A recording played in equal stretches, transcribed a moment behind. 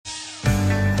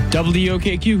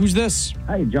WOKQ, who's this?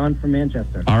 Hi, John from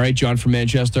Manchester. All right, John from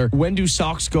Manchester. When do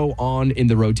socks go on in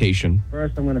the rotation?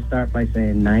 First, I'm going to start by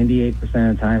saying 98% of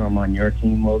the time I'm on your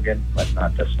team, Logan, but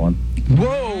not this one.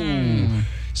 Whoa!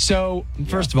 So,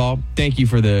 first of all, thank you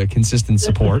for the consistent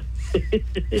support.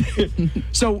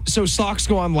 So socks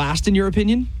go on last, in your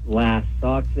opinion? Last.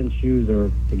 Socks and shoes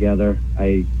are together.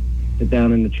 I sit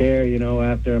down in the chair,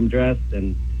 after I'm dressed,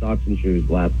 and socks and shoes,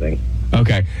 last thing.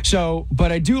 Okay. So,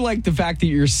 but I do like the fact that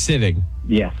you're sitting.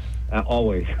 Yes,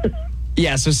 always.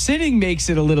 Yeah, so sitting makes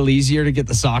it a little easier to get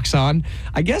the socks on.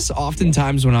 I guess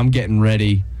oftentimes when I'm getting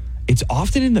ready, it's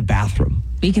often in the bathroom.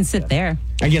 You can sit there.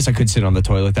 I guess I could sit on the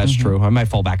toilet. That's true. I might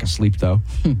fall back asleep, though.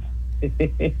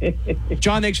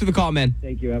 John, thanks for the call, man.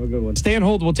 Thank you. Have a good one. Stay on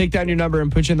hold. We'll take down your number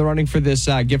and put you in the running for this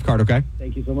gift card, okay?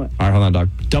 Thank you so much. All right, hold on, dog.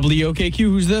 WOKQ,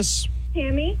 who's this?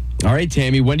 Tammy. All right,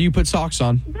 Tammy. When do you put socks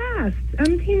on? Last.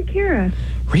 I'm Team Kira.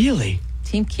 Really?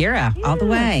 Team Kira, all the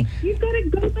way. You've got to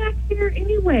go back there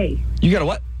anyway. You got to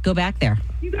what? Go back there.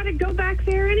 You got to go back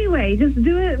there anyway. Just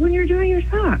do it when you're doing your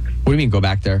socks. What do you mean, go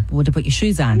back there? Well, to put your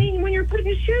shoes I on. mean, when you're putting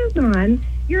your shoes on,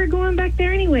 you're going back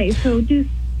there anyway. So do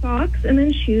socks and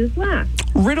then shoes last.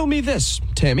 Riddle me this,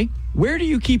 Tammy. Where do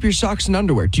you keep your socks and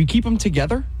underwear? Do you keep them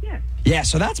together? Yes. Yeah,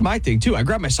 so that's my thing, too. I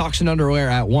grab my socks and underwear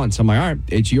at once. I'm like, all right,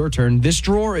 it's your turn. This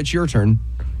drawer, it's your turn.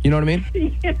 You know what I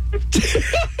mean? Yeah.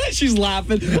 She's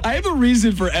laughing. I have a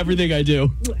reason for everything I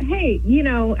do. Hey,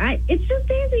 it's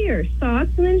just easier. Socks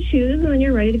and then shoes, and then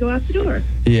you're ready to go out the door.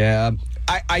 Yeah,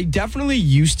 I definitely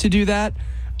used to do that.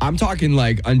 I'm talking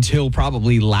like until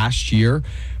probably last year.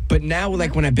 But now,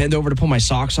 like when I bend over to put my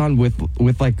socks on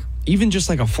with like even just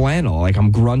like a flannel, like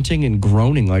I'm grunting and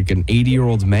groaning like an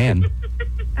 80-year-old man.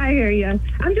 I hear you.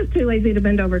 I'm just too lazy to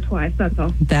bend over twice. That's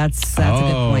all. That's a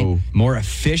good point. More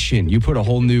efficient. You put a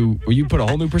whole new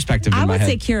perspective in my head. I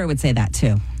would say Kira would say that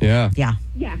too. Yeah. Yeah.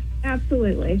 Yeah,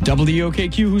 absolutely.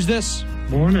 WOKQ, who's this?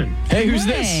 Morning. Hey, who's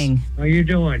Morning. this? How you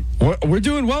doing? We're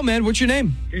doing well, man. What's your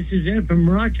name? This is Ed from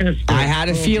Rochester. I had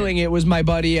a feeling it was my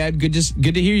buddy Ed. Good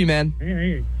to hear you, man.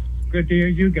 Hey, good to hear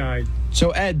you guys. So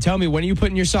Ed, tell me, when are you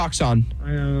putting your socks on?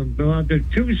 Well, there's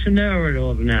two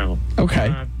scenarios now.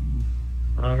 Okay.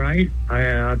 All right.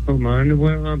 I put my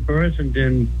underwear on first and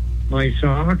then my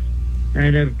socks.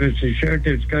 And if it's a shirt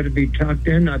that's got to be tucked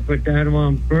in, I put that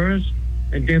on first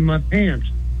and then my pants.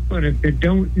 But if it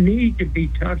don't need to be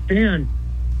tucked in,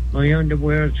 my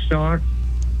underwear, socks,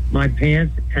 my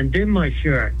pants, and then my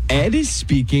shirt. Ed is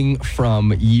speaking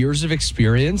from years of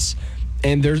experience,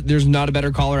 and there's not a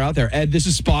better caller out there. Ed, this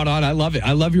is spot on. I love it.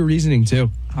 I love your reasoning, too.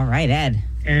 All right, Ed.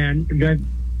 And do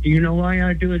you know why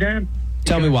I do that?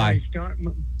 Tell me why.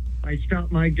 I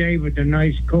start my day with a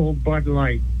nice cold Bud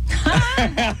Light.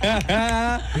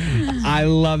 I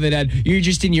love it, Ed. You're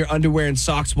just in your underwear and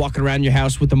socks walking around your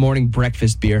house with the morning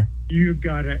breakfast beer. You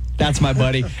got it. That's my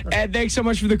buddy. Ed, thanks so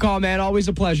much for the call, man. Always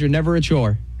a pleasure. Never a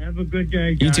chore. Have a good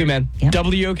day, guys. You too, man. Yep.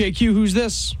 WOKQ, who's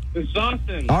this? It's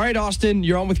Austin. All right, Austin.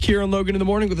 You're on with Kira and Logan in the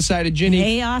morning with a side of Ginny.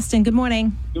 Hey, Austin. Good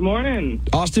morning. Good morning.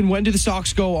 Austin, when do the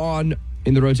socks go on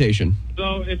in the rotation?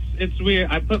 So it's weird.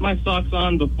 I put my socks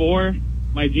on before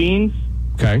my jeans,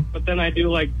 Okay. but then I do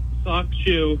like sock,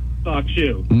 shoe.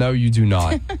 No, you do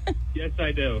not. Yes,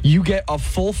 I do. You get a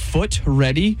full foot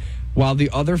ready while the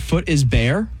other foot is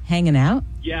bare? Hanging out?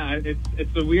 Yeah,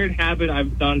 it's a weird habit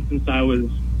I've done since I was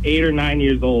 8 or 9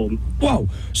 years old. Whoa.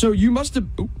 So you must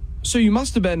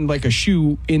have been like a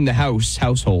shoe in the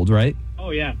household, right?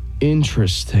 Oh, yeah.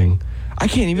 Interesting. I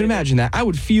can't even imagine that. I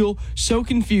would feel so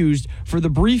confused for the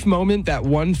brief moment that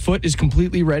one foot is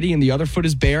completely ready and the other foot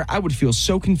is bare. I would feel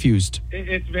so confused.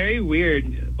 It's very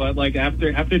weird, but like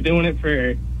after doing it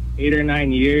for 8 or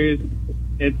 9 years,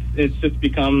 it's just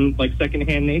become like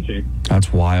secondhand nature.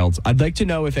 That's wild. I'd like to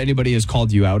know if anybody has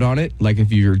called you out on it, like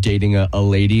if you're dating a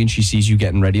lady and she sees you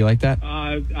getting ready like that.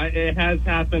 It has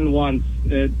happened once.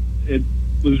 It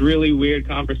was really weird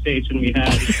conversation we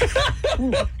had.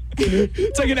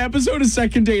 It's like an episode of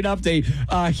Second Date Update.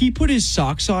 He put his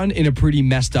socks on in a pretty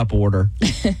messed up order.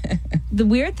 The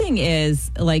weird thing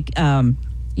is, like,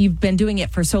 you've been doing it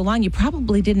for so long, you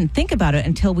probably didn't think about it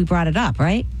until we brought it up,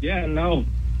 right? Yeah, no.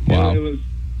 Wow. It was.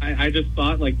 I just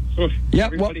thought, like,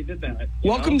 everybody did that.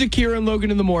 Welcome to Kira and Logan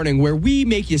in the morning, where we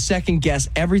make you second guess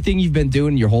everything you've been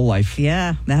doing your whole life.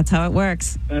 Yeah, that's how it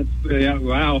works. Yeah,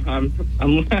 wow.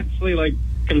 I'm actually, like,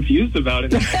 confused about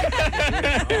it.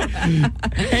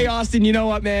 Hey, Austin, you know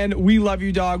what, man? We love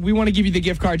you, dog. We want to give you the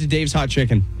gift card to Dave's Hot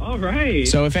Chicken. All right.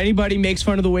 So if anybody makes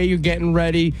fun of the way you're getting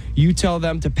ready, you tell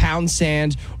them to pound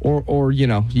sand or you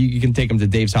can take them to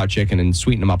Dave's Hot Chicken and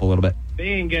sweeten them up a little bit. They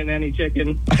ain't getting any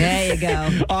chicken. There you go.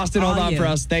 Austin, hold All on you. for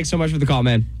us. Thanks so much for the call,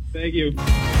 man. Thank you.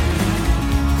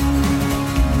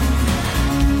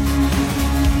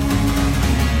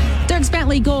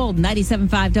 Molly Gold,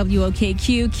 97.5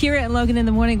 WOKQ. Kira and Logan in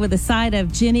the morning with a side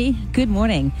of Ginny. Good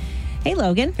morning. Hey,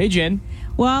 Logan. Hey, Jen.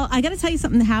 Well, I got to tell you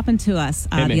something that happened to us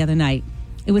the other night.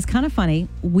 It was kind of funny.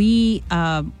 We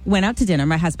went out to dinner,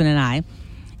 my husband and I,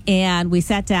 and we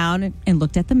sat down and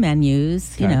looked at the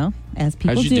menus, you know, as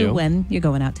people do when you're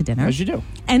going out to dinner. As you do.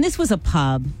 And this was a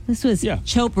pub. This was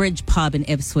Chopebridge Pub in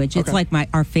Ipswich. It's like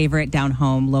our favorite down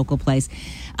home local place.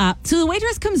 So the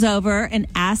waitress comes over and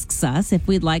asks us if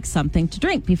we'd like something to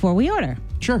drink before we order.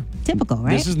 Sure. Typical,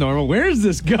 right? This is normal. Where is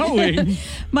this going?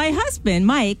 My husband,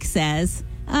 Mike, says,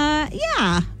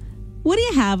 yeah, what do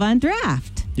you have on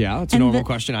draft? Yeah, it's a normal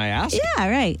question I ask. Yeah,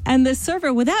 right. And the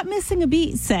server, without missing a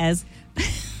beat, says...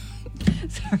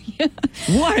 Sorry.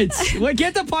 What?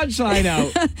 Get the punchline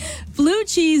out. Blue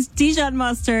cheese, Dijon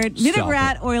mustard,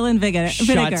 vinaigrette, oil, and vinegar.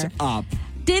 Shut up.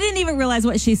 Didn't even realize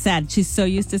what she said. She's so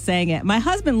used to saying it. My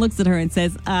husband looks at her and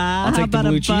says, I'll how take about the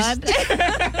blue a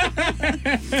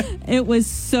bud? It was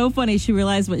so funny. She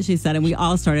realized what she said, and we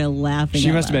all started laughing.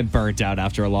 She must have been burnt out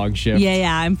after a long shift.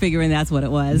 Yeah, I'm figuring that's what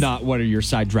it was. Not what are your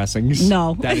side dressings.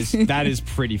 No. That is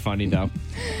pretty funny, though.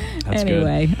 That's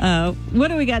anyway, what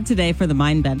do we got today for the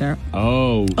mind bender?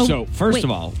 So first of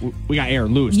all, we got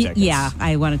Aaron Lewis tickets. Yeah,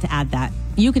 I wanted to add that.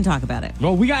 You can talk about it.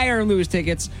 Well, we got Aaron Lewis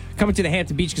tickets coming to the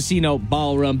Hampton Beach Casino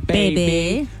Ballroom,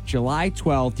 baby. July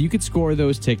 12th. You could score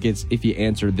those tickets if you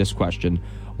answered this question.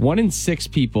 1 in 6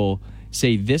 people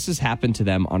say this has happened to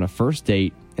them on a first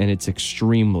date, and it's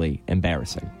extremely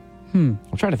embarrassing. I'm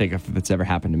trying to think if it's ever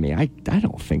happened to me. I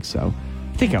don't think so.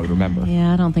 I think I would remember.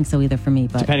 Yeah, I don't think so either for me.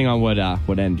 But depending on what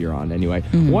end you're on, anyway.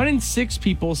 1 in 6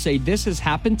 people say this has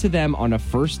happened to them on a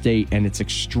first date, and it's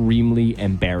extremely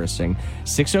embarrassing.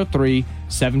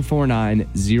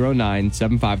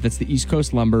 603-749-0975. That's the East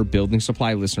Coast Lumber Building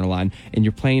Supply listener line, and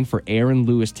you're playing for Aaron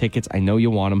Lewis tickets. I know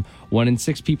you want them. 1 in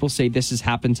 6 people say this has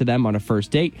happened to them on a first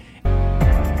date.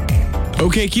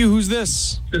 OKQ, who's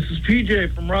this? This is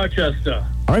PJ from Rochester.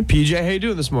 All right, PJ, how you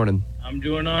doing this morning? I'm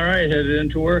doing all right, headed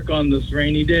into work on this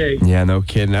rainy day. Yeah, no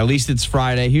kidding. At least it's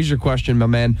Friday. Here's your question, my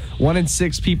man. 1 in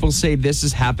 6 people say this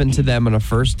has happened to them on a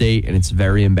first date, and it's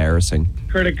very embarrassing.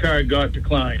 Credit card got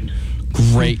declined.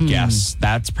 Great guess.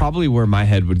 That's probably where my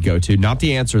head would go to. Not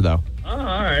the answer, though. Oh,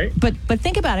 all right. But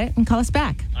think about it and call us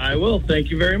back. I will. Thank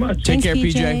you very much. Take Thanks, care,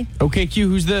 PJ. OKQ,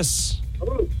 who's this?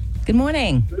 Hello. Good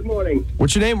morning. Good morning.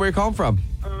 What's your name? Where are you calling from?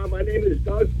 My name is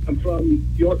Doug. I'm from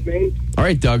York, Maine. All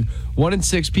right, Doug. 1 in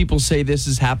 6 people say this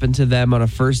has happened to them on a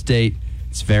first date.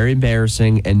 It's very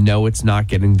embarrassing, and no, it's not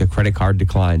getting the credit card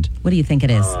declined. What do you think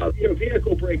it is? Your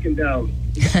vehicle breaking down.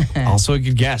 Also a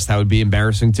good guess. That would be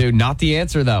embarrassing, too. Not the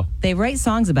answer, though. They write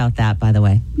songs about that, by the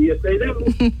way. Yes, they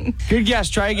do. Good guess.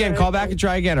 Try again. Call back and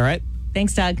try again, all right?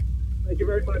 Thanks, Doug. Thank you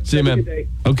very much. See you, Have a man. good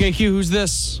day. OKQ, who's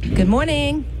this? Good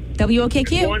morning. WOKQ.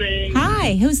 Good morning.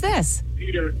 Hi, who's this?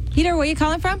 Peter Peter, where are you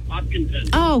calling from? Hopkinton.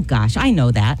 Oh, gosh, I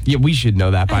know that. Yeah, we should know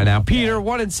that by now. Peter,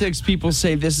 1 in 6 people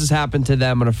say this has happened to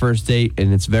them on a first date,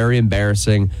 and it's very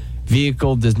embarrassing.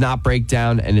 Vehicle does not break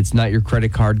down, and it's not your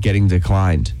credit card getting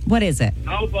declined. What is it?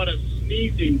 How about a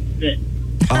sneezing fit?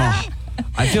 Oh,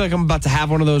 I feel like I'm about to have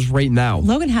one of those right now.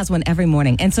 Logan has one every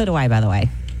morning, and so do I, by the way.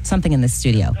 Something in this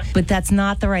studio. But that's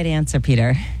not the right answer,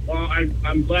 Peter. Well,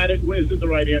 I'm glad it wasn't the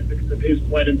right answer because it is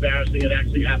quite embarrassing. It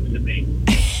actually happened to me.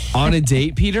 On a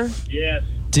date, Peter? Yes.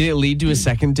 Did it lead to a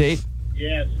second date?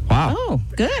 Yes. Wow. Oh,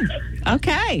 good.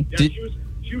 Okay. Yeah,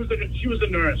 she was a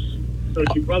nurse, so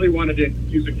she probably wanted to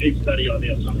use a case study on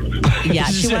me or something. Yeah,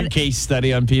 This is a case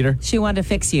study on Peter. She wanted to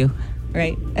fix you,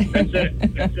 right? That's it.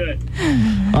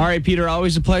 All right, Peter,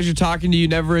 always a pleasure talking to you.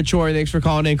 Never a chore. Thanks for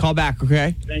calling in. Call back,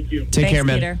 okay? Thank you. Take care,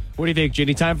 man. Peter. What do you think,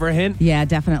 Ginny? Time for a hint? Yeah,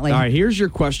 definitely. All right, here's your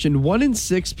question. 1 in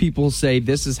 6 people say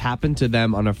this has happened to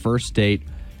them on a first date,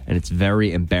 and it's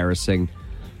very embarrassing.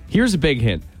 Here's a big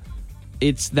hint.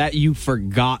 It's that you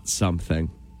forgot something.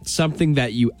 Something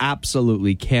that you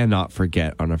absolutely cannot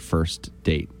forget on a first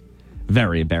date.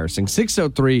 Very embarrassing.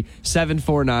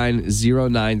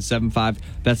 603-749-0975.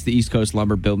 That's the East Coast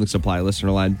Lumber Building Supply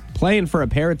listener line. Playing for a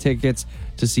pair of tickets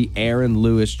to see Aaron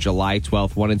Lewis July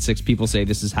 12th. 1 in 6 people say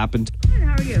this has happened. Good,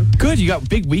 how are you? Good. You got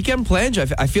big weekend plans?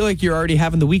 I feel like you're already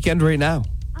having the weekend right now.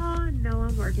 Oh, no,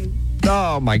 I'm working.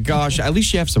 Oh, my gosh. At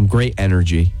least you have some great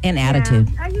energy. And attitude.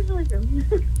 Yeah, I usually do.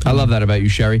 I love that about you,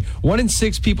 Sherry. 1 in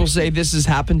 6 people say this has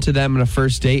happened to them on a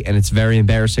first date, and it's very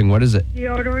embarrassing. What is it?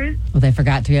 Deodorant? Well, they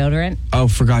forgot deodorant. Oh,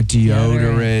 forgot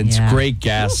deodorant. Yeah. Great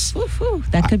guess. Oof, oof,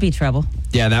 oof. That could be trouble.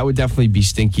 Yeah, that would definitely be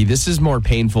stinky. This is more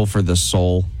painful for the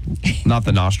soul, not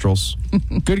the nostrils.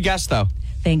 Good guess, though.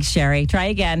 Thanks, Sherry. Try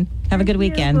again. Have a good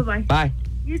weekend. Bye-bye. Bye.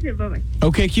 You too, bye-bye.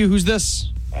 OKQ, who's this?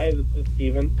 Hi, this is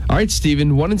Steven. All right,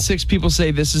 Steven. 1 in 6 people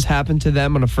say this has happened to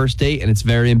them on a first date, and it's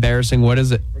very embarrassing. What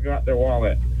is it? Forgot their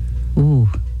wallet. Ooh,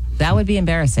 that would be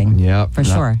embarrassing. Yeah. For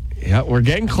sure. Yeah, we're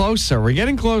getting closer. We're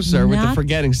getting closer with the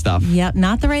forgetting stuff. Yep,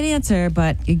 not the right answer,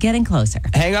 but you're getting closer.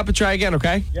 Hang up and try again,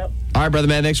 okay? Yep. All right, brother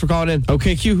man. Thanks for calling in.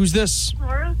 Okay, Q, who's this?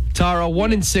 Tara? Tara,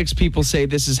 1 in 6 people say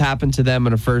this has happened to them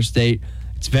on a first date.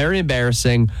 It's very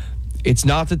embarrassing. It's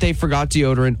not that they forgot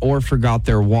deodorant or forgot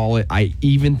their wallet. I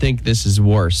even think this is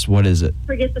worse. What is it?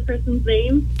 Forget the person's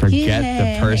name? Forget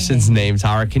the person's name,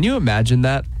 Tara. Can you imagine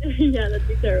that? Yeah, that'd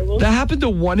be terrible. That happened to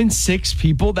 1 in 6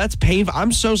 people? That's painful.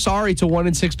 I'm so sorry to 1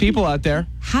 in 6 people out there.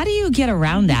 How do you get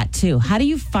around that, too? How do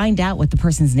you find out what the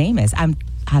person's name is?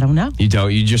 I don't know. You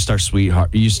don't. You just start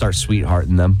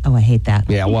sweethearting them. Oh, I hate that.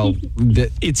 Yeah, well,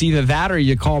 it's either that or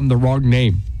you call them the wrong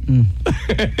name.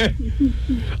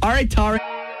 All right, Tara.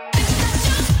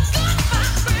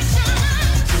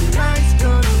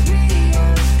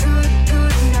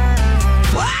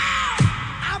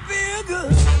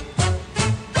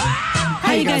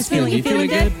 How you guys feeling? You feeling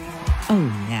good?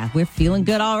 Oh, yeah. We're feeling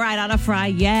good all right on a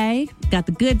Friday. Got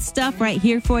the good stuff right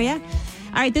here for you. All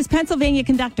right, this Pennsylvania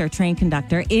train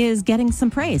conductor, is getting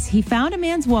some praise. He found a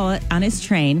man's wallet on his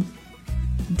train,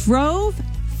 drove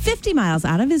 50 miles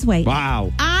out of his way.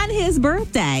 Wow. On his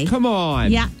birthday. Come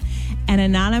on. Yeah. And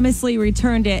anonymously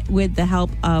returned it with the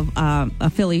help of a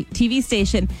Philly TV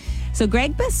station. So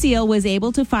Greg Basile was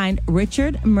able to find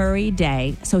Richard Murray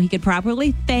Day so he could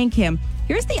properly thank him.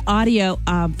 Here's the audio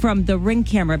from the Ring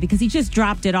camera because he just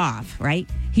dropped it off, right?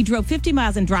 He drove 50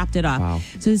 miles and dropped it off. Wow.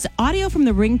 So this audio from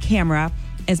the Ring camera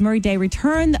as Murray Day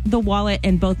returned the wallet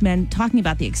and both men talking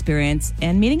about the experience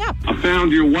and meeting up. I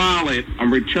found your wallet.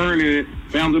 I'm returning it.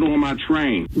 Found it on my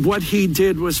train. What he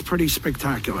did was pretty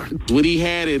spectacular. What he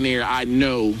had in there, I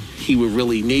know he would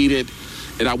really need it.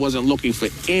 And I wasn't looking for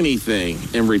anything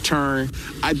in return.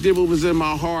 I did what was in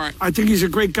my heart. I think he's a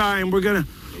great guy, and we're gonna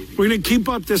keep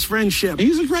up this friendship.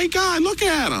 He's a great guy. Look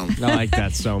at him. I like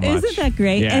that so much. Isn't that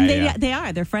great? Yeah, and yeah. they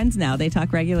are. They're friends now. They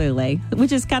talk regularly,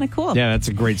 which is kind of cool. Yeah, that's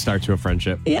a great start to a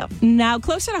friendship. Yep. Now,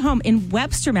 closer to home, in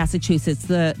Webster, Massachusetts,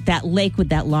 that lake with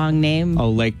that long name. Oh,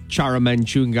 Lake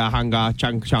Charamanchungahanga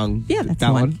Chung Chung. Yeah, that's that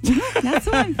the one. one. That's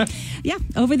the one. Yeah,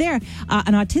 over there.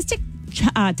 An autistic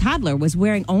toddler was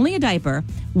wearing only a diaper,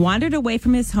 wandered away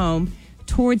from his home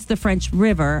towards the French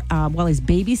River while his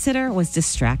babysitter was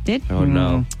distracted. Oh,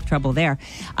 no. Trouble there.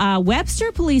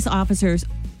 Webster police officers,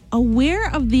 aware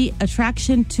of the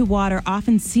attraction to water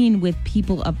often seen with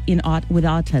people with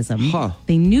autism. Huh.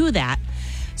 They knew that.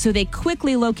 So they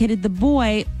quickly located the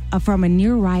boy from a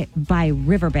nearby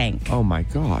riverbank. Oh, my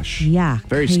gosh. Yeah.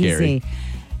 Very crazy. scary.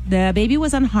 The baby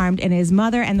was unharmed, and his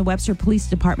mother and the Webster Police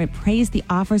Department praised the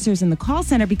officers in the call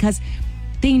center because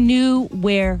they knew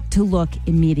where to look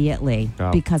immediately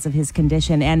because of his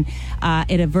condition, and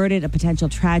it averted a potential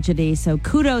tragedy. So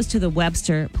kudos to the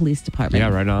Webster Police Department. Yeah,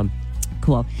 right on.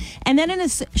 Cool. And then in a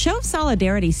show of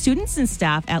solidarity, students and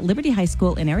staff at Liberty High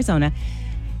School in Arizona,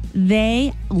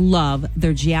 they love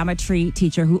their geometry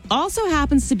teacher, who also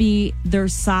happens to be their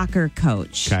soccer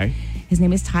coach. Okay. His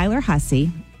name is Tyler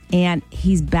Hussey, and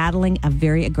he's battling a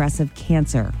very aggressive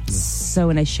cancer. So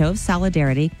in a show of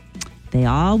solidarity, they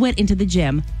all went into the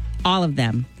gym, all of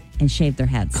them, and shaved their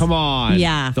heads. Come on.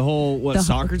 Yeah. The whole,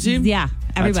 soccer team? Yeah,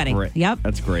 everybody. That's great. Yep.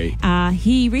 That's great.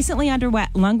 He recently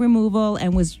underwent lung removal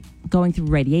and was going through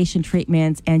radiation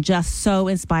treatments, and just so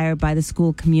inspired by the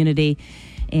school community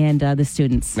and the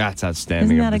students. That's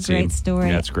outstanding. Isn't that a great story?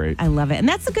 Yeah, that's great. I love it. And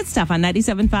that's the good stuff on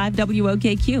 97.5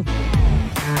 WOKQ.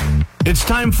 It's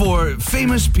time for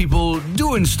Famous People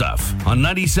Doing Stuff on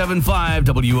 97.5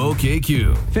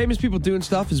 WOKQ. Famous People Doing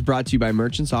Stuff is brought to you by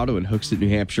Merchants Auto in Hooksett, New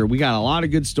Hampshire. We got a lot of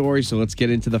good stories, so let's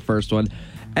get into the first one.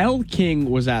 Elle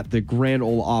King was at the Grand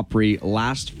Ole Opry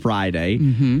last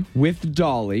Friday with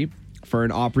Dolly for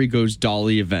an Opry Goes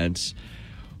Dolly event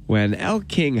when Elle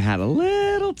King had a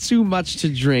little too much to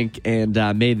drink and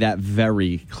made that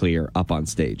very clear up on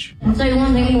stage. I'll tell you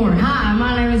one thing more. Hi,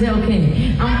 my name is Elle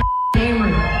King. I'm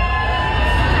hammered.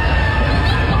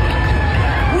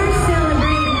 We're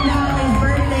celebrating Dolly's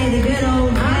birthday the good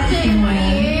old-fashioned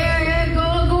way. Yeah,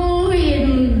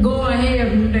 go ahead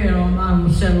and tell them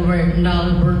I'm celebrating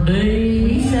Dolly's birthday.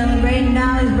 We celebrating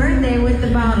Dolly's birthday with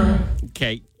the bottle.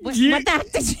 Okay. What the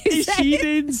heck did you say? She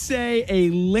didn't say a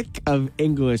lick of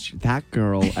English. That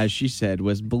girl, as she said,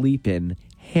 was bleeping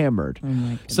hammered. Oh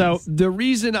my goodness. So the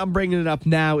reason I'm bringing it up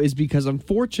now is because,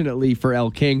 unfortunately for Elle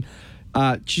King,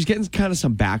 she's getting kind of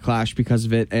some backlash because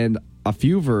of it, and a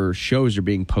few of her shows are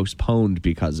being postponed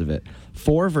because of it.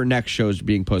 4 of her next shows are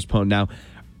being postponed. Now,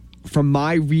 from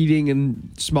my reading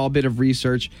and small bit of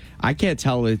research, I can't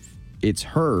tell if it's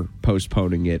her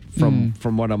postponing it. From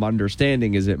what I'm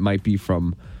understanding is it might be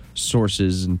from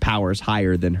sources and powers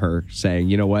higher than her saying,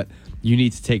 you know what, you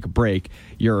need to take a break.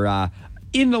 You're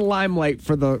in the limelight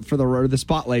for the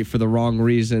spotlight for the wrong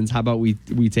reasons. How about we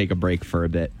take a break for a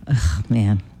bit? Oh,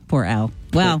 man, poor Elle.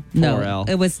 Well, poor Elle.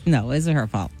 It was her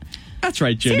fault. That's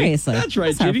right, Jimmy. Seriously. That's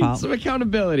right, Her Jimmy. fault. Some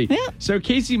accountability. Yeah. So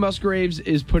Casey Musgraves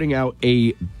is putting out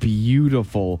a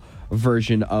beautiful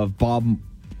version of Bob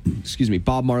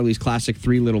Marley's classic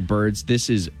 3 Little Birds. This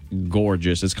is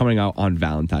gorgeous. It's coming out on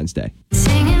Valentine's Day.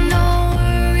 Singing, don't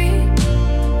worry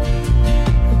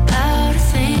about a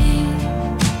thing.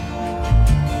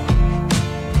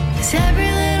 'Cause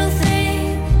every little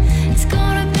thing is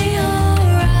gonna be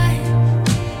alright.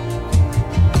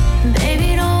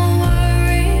 Baby, don't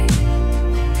worry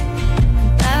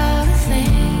about a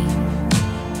thing.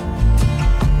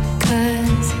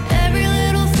 'Cause every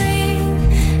little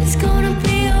thing is gonna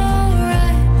be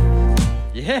alright.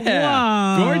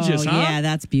 Yeah. Whoa. Gorgeous, huh? Yeah,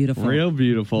 that's beautiful. Real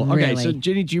beautiful. Okay, Really. so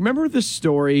Ginny, do you remember the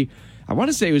story? I want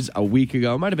to say it was a week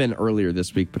ago. It might have been earlier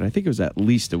this week, but I think it was at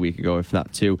least a week ago, if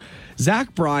not 2.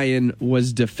 Zach Bryan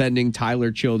was defending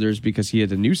Tyler Childers because he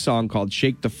had a new song called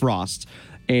Shake the Frost.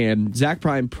 And Zach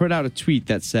Bryan put out a tweet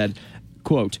that said,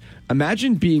 quote,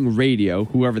 imagine being radio,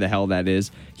 whoever the hell that is,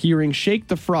 hearing Shake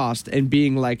the Frost and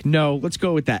being like, no, let's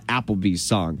go with that Applebee's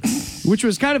song. Which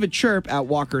was kind of a chirp at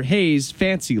Walker Hayes,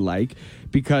 fancy-like,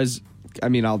 because, I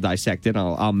mean, I'll dissect it.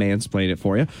 I'll mansplain it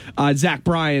for you. Zach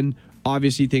Bryan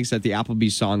obviously thinks that the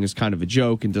Applebee's song is kind of a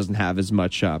joke and doesn't have as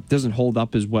much, doesn't hold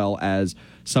up as well as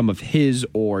some of his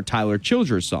or Tyler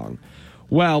Childers' song.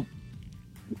 Well,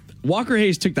 Walker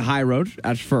Hayes took the high road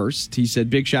at first. He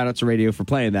said, big shout out to radio for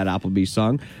playing that Applebee's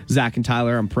song. Zach and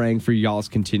Tyler, I'm praying for y'all's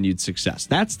continued success.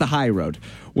 That's the high road.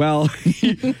 Well,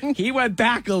 he went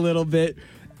back a little bit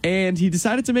and he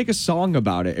decided to make a song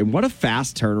about it. And what a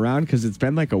fast turnaround, because it's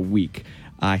been like a week.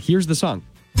 Here's the song.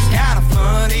 It's kind of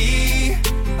funny,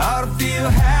 ought to feel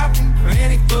happy for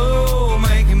any fool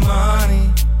making money,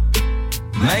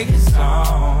 making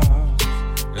songs,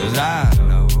 'cause I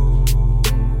know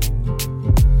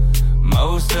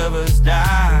most of us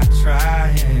die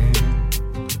trying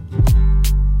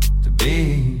to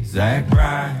be Zach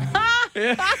Bryan.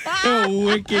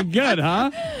 Wicked good, huh?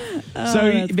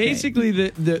 So basically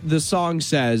the song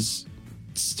says,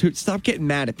 stop getting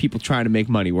mad at people trying to make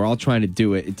money. We're all trying to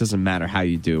do it. It doesn't matter how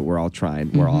you do it. We're all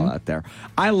trying. We're all out there.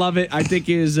 I love it. I think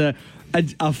it is a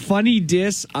funny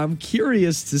diss. I'm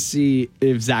curious to see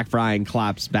if Zach Bryan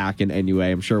claps back in any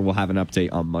way. I'm sure we'll have an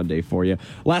update on Monday for you.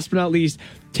 Last but not least,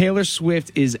 Taylor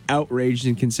Swift is outraged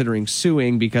and considering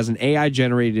suing because an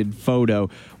AI-generated photo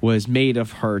was made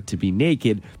of her to be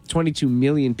naked. 22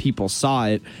 million people saw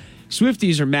it.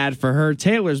 Swifties are mad for her.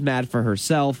 Taylor's mad for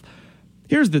herself.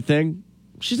 Here's the thing.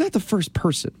 She's not the first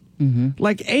person.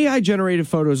 Like, AI-generated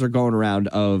photos are going around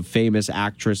of famous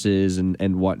actresses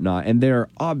and whatnot, and they're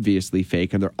obviously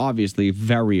fake, and they're obviously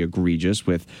very egregious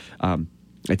with...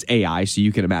 it's AI, so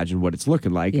you can imagine what it's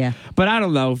looking like. Yeah. But I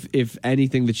don't know if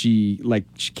anything that she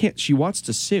wants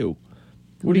to sue.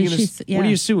 What are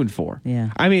you suing for? Yeah.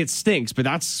 I mean, it stinks, but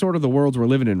that's sort of the world we're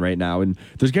living in right now. And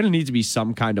there's going to need to be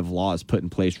some kind of laws put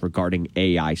in place regarding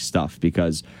AI stuff,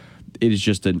 because it is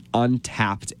just an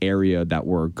untapped area that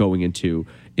we're going into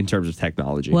in terms of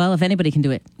technology. Well, if anybody can do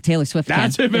it, Taylor Swift can.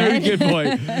 That's a very good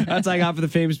point. That's what I got for the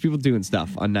famous people doing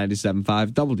stuff on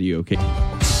 97.5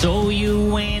 WOKQ. So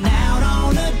you went out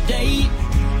on a date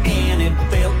and it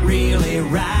felt really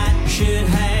right. Should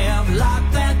have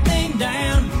locked that thing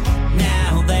down.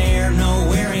 Now they're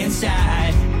nowhere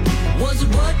inside. Was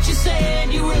it what you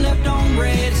said? You were left on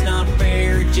red. It's not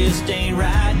fair, it just ain't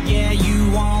right. Yeah,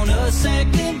 you want a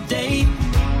second date.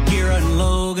 Kira and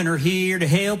Logan are here to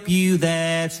help you,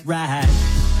 that's right.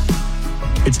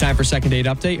 It's time for Second Date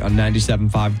Update on 97.5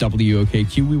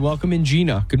 WOKQ. We welcome in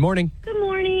Gina. Good morning. Good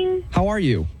morning. How are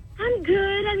you? I'm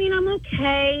good. I mean, I'm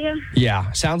okay.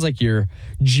 Yeah, sounds like you're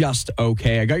just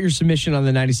okay. I got your submission on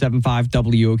the 97.5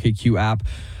 WOKQ app.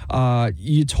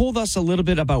 You told us a little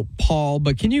bit about Paul,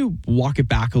 but can you walk it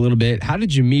back a little bit? How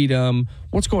did you meet him?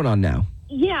 What's going on now?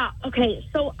 Yeah, okay.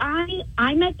 So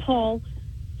I met Paul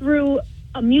through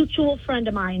a mutual friend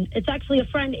of mine. It's actually a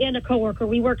friend and a coworker.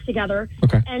 We work together.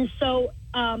 Okay. And so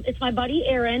it's my buddy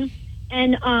Aaron,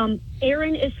 and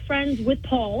Aaron is friends with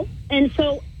Paul. And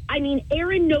so, I mean,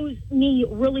 Aaron knows me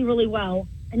really, really well.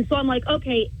 And so I'm like,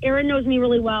 okay, Aaron knows me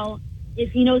really well.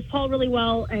 If he knows Paul really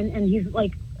well, and he's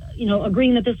like, you know,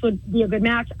 agreeing that this would be a good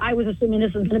match, I was assuming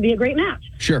this was going to be a great match.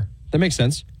 Sure. That makes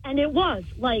sense. And it was.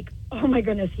 Like, oh my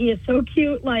goodness, he is so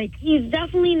cute. Like, he's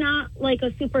definitely not like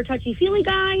a super touchy-feely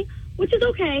guy, which is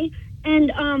okay.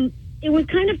 And it was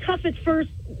kind of tough at first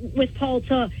with Paul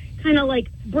to kind of like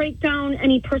break down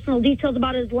any personal details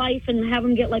about his life and have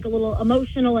him get like a little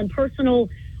emotional and personal.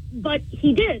 But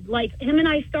he did. Like, him and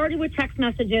I started with text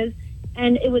messages,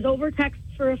 and it was over text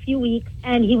for a few weeks,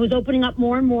 and he was opening up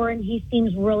more and more, and he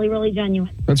seems really, really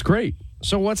genuine. That's great.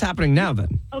 So what's happening now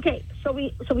then? Okay, so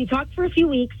we talked for a few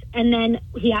weeks, and then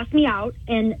he asked me out,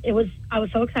 and I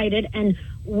was so excited, and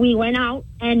we went out,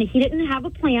 and he didn't have a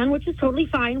plan, which is totally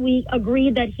fine. We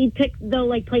agreed that he'd pick the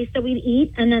like place that we'd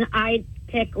eat, and then I'd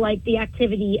pick like the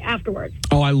activity afterwards.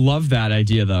 Oh, I love that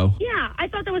idea though. Yeah, I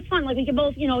thought that was fun. Like, we could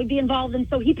both, be involved. And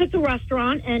so he picked a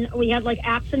restaurant, and we had like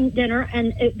apps and dinner,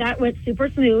 and that went super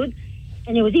smooth,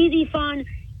 and it was easy, fun.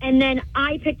 And then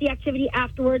I picked the activity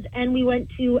afterwards, and we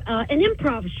went to an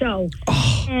improv show.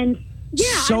 Oh, and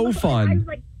yeah, so fun.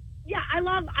 I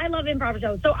love improv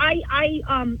shows. So I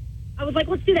was like,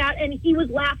 let's do that. And he was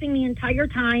laughing the entire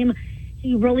time.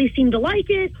 He really seemed to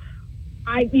like it.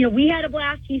 We had a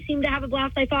blast. He seemed to have a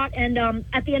blast, I thought. And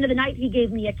at the end of the night, he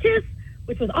gave me a kiss,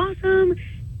 which was awesome.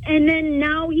 And then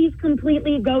now he's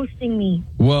completely ghosting me.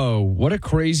 Whoa, what a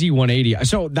crazy 180.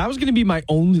 So that was going to be my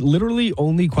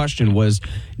only question was,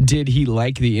 did he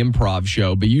like the improv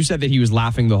show? But you said that he was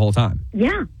laughing the whole time.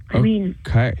 Yeah, I mean.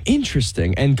 Okay,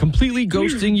 interesting. And completely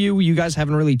ghosting you? You guys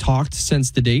haven't really talked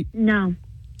since the date? No.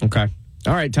 Okay.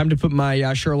 All right, time to put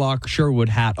my Sherlock Sherwood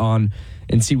hat on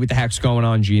and see what the heck's going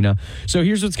on, Gina. So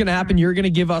here's what's going to happen. You're going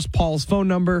to give us Paul's phone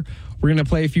number. We're going to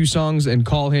play a few songs and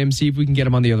call him, see if we can get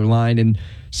him on the other line and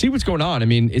see what's going on. I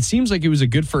mean, it seems like it was a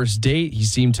good first date. He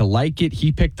seemed to like it.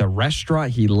 He picked the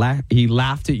restaurant. He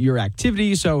laughed at your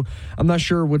activity. So I'm not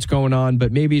sure what's going on,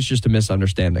 but maybe it's just a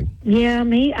misunderstanding. Yeah,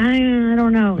 me, I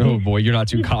don't know. Oh, boy, you're not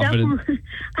too confident.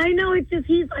 I know, it's just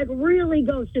he's like really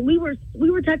ghosted. We were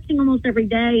texting almost every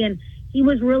day, and he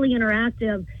was really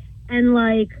interactive, and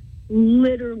like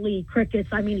literally crickets.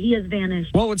 I mean, he has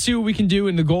vanished. Well, let's see what we can do,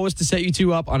 and the goal is to set you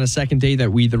two up on a second date that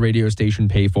we, the radio station,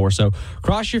 pay for. So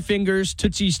cross your fingers,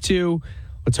 Tootsies too.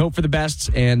 Let's hope for the best,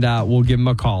 and we'll give him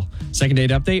a call. Second date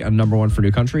update on number one for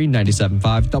New Country, 97.5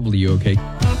 WOKQ.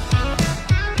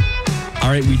 All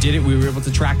right, we did it. We were able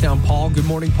to track down Paul. Good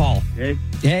morning, Paul. Hey.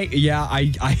 Hey, yeah, I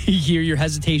hear your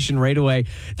hesitation right away.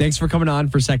 Thanks for coming on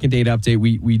for second date update.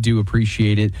 We do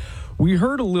appreciate it. We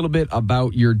heard a little bit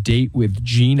about your date with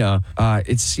Gina.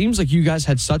 It seems like you guys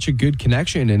had such a good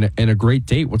connection and a great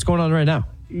date. What's going on right now?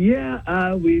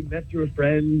 Yeah, we met through a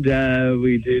friend.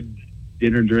 We did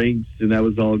dinner, drinks, and that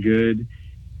was all good.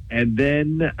 And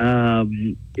then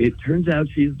it turns out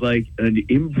she's like an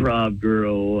improv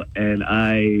girl, and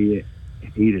I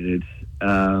hated it.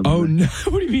 Oh, no.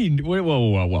 What do you mean?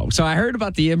 Whoa. So I heard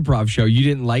about the improv show. You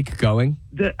didn't like going?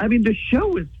 The show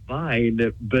was fine,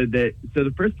 but so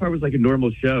the first part was like a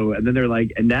normal show, and then they're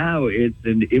like, and now it's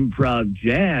an improv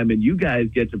jam, and you guys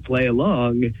get to play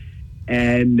along.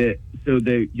 And so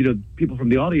people from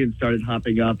the audience started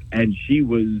hopping up, and she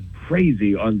was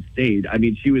crazy on stage. I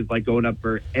mean, she was like going up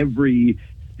for every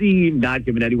scene, not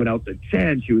giving anyone else a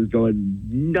chance. She was going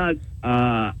nuts.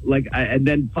 And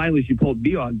then finally she pulled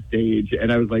me on stage,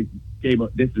 and I was like,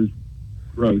 this is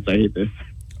gross. I hate this.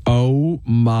 Oh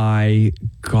my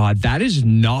God. That is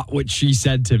not what she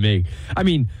said to me. I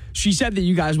mean, she said that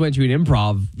you guys went to an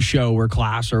improv show or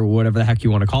class or whatever the heck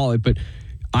you want to call it, but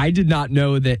I did not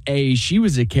know that A, she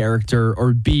was a character,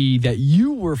 or B, that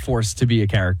you were forced to be a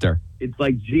character. It's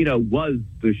like Gina was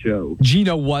the show.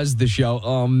 Gina was the show.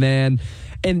 Oh, man.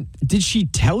 And did she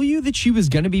tell you that she was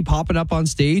going to be popping up on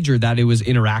stage, or that it was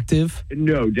interactive?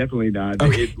 No, definitely not.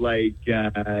 Okay. It's like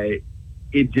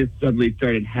it just suddenly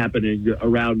started happening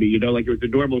around me. Like it was a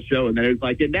normal show, and then it was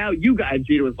like, and now you guys.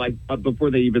 Gina was like,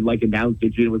 before they even like announced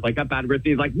it, Gina was like up out of her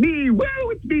seat, like, me, woo,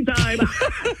 it's me time.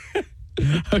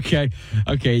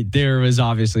 Okay. There was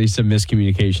obviously some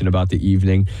miscommunication about the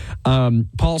evening.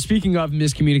 Paul, speaking of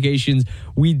miscommunications,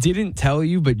 we didn't tell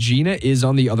you, but Gina is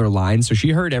on the other line, so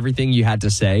she heard everything you had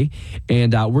to say,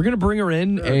 and we're going to bring her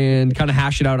in and kind of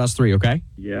hash it out, us three, okay?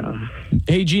 Yeah.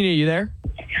 Hey, Gina, you there?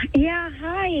 Yeah,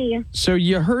 hi. So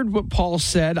you heard what Paul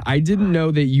said. I didn't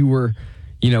know that you were,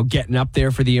 getting up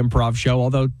there for the improv show,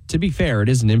 although, to be fair, it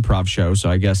is an improv show, so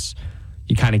I guess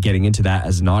you're kind of getting into that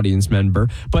as an audience member.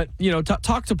 But,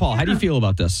 talk to Paul. How do you feel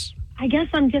about this? I guess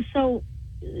I'm just so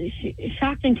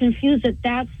shocked and confused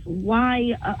that's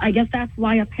why,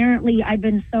 apparently I've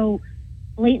been so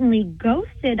blatantly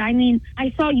ghosted. I mean,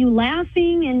 I saw you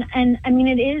laughing, and I mean,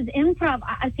 it is improv.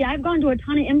 I've gone to a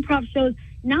ton of improv shows.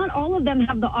 Not all of them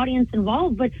have the audience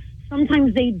involved, but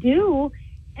sometimes they do.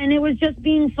 And it was just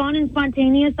being fun and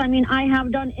spontaneous. I mean, I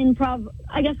have done improv,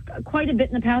 I guess, quite a bit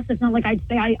in the past. It's not like I'd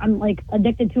say I'm like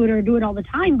addicted to it or do it all the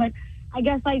time, but I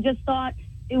guess I just thought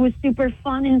it was super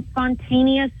fun and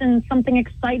spontaneous and something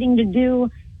exciting to do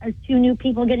as two new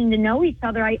people getting to know each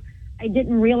other. I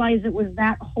didn't realize it was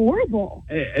that horrible.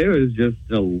 It was just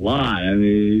a lot. I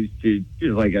mean, she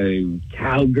was like a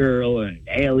cowgirl, an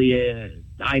alien,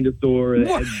 a dinosaur.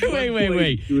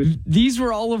 Wait. These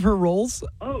were all of her roles?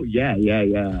 Oh, yeah.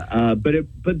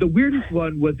 But the weirdest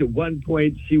one was at one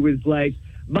point she was like,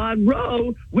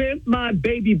 Monroe, where's my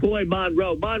baby boy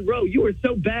Monroe? Monroe, you were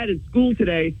so bad at school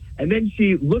today. And then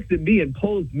she looks at me and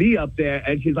pulls me up there,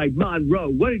 and she's like, Monroe,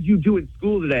 what did you do in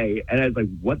school today? And I was like,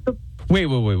 what the?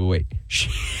 Wait.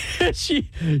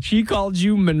 She called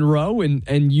you Monroe,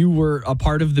 and you were a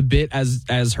part of the bit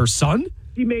as her son?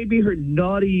 She made me her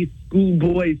naughty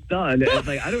schoolboy son. And I was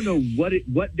like, I don't know what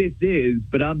this is,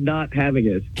 but I'm not having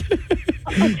it.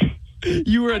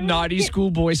 You were a naughty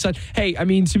schoolboy son. Hey, I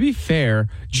mean, to be fair,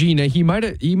 Gina, he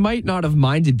might not have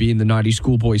minded being the naughty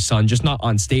schoolboy son, just not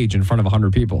on stage in front of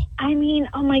 100 people. I mean,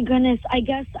 oh my goodness. I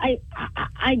guess I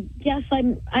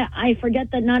forget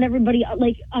that not everybody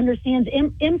understands.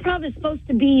 Improv is supposed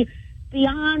to be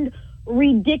beyond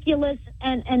ridiculous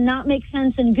and not make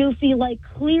sense and goofy. Like,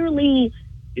 clearly,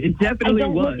 it definitely I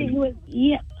don't was. Look at you as,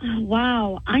 yeah.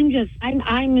 Wow. I'm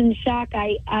in shock.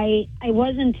 I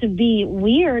wasn't to be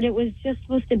weird. It was just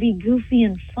supposed to be goofy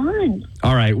and fun.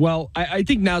 All right. Well, I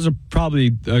think now's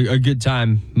probably a good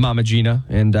time, Mama Gina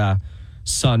and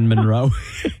son Monroe,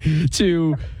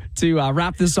 to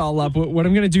wrap this all up. What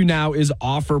I'm going to do now is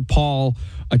offer Paul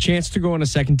a chance to go on a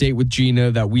second date with Gina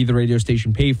that we, the radio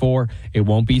station, pay for. It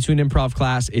won't be to an improv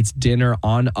class. It's dinner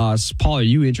on us. Paul, are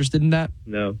you interested in that?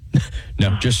 No.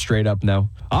 No, just straight up no.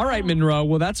 All right, Monroe.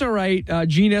 Well, that's all right.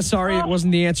 Gina, sorry it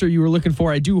wasn't the answer you were looking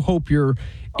for. I do hope your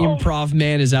improv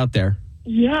man is out there.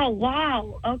 Yeah,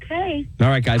 wow. Okay. All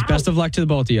right, guys. Best of luck to the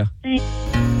both of you. Thanks.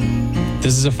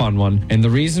 This is a fun one. And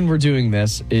the reason we're doing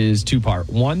this is two-part.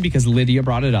 One, because Lydia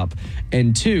brought it up.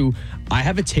 And two, I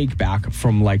have a take back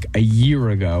from like a year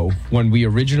ago when we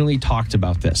originally talked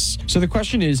about this. So the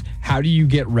question is, how do you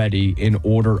get ready in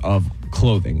order of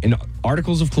clothing? In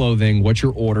articles of clothing, what's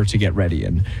your order to get ready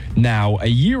in? Now, a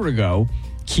year ago,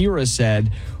 Kira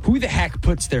said, who the heck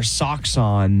puts their socks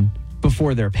on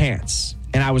before their pants?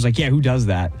 And I was like, yeah, who does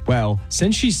that? Well,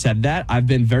 since she said that, I've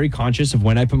been very conscious of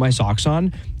when I put my socks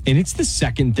on. And it's the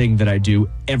second thing that I do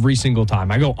every single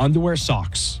time. I go underwear,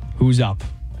 socks. Who's up?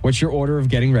 What's your order of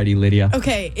getting ready, Lydia?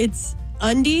 Okay, it's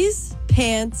undies,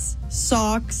 pants,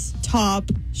 socks, top,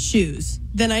 shoes.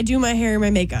 Then I do my hair and my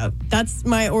makeup. That's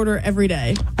my order every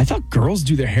day. I thought girls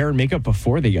do their hair and makeup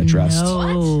before they get dressed.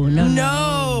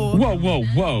 No.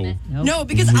 Whoa. No,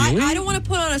 because Really? I don't want to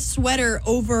put on a sweater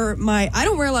over my... I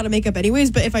don't wear a lot of makeup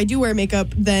anyways, but if I do wear makeup,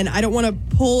 then I don't want to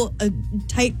pull a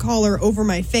tight collar over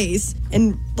my face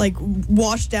and like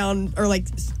wash down or like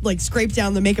scrape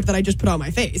down the makeup that I just put on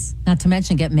my face. Not to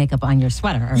mention get makeup on your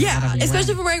sweater. Or Yeah, whatever you're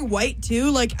especially if I'm wearing white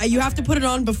too. Like you have to put it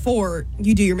on before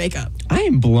you do your makeup. I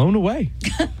am blown away.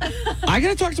 I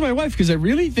gotta talk to my wife because I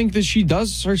really think that she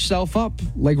does herself up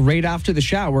like right after the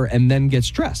shower and then gets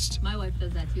dressed. My wife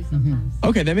does that too sometimes.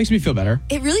 Okay, that makes me feel better.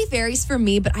 It really varies for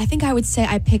me, but I think I would say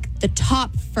I pick the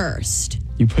top first.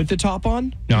 You put the top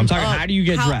on? No, I'm talking how do you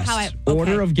get dressed?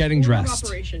 Order of getting dressed.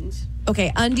 Operations.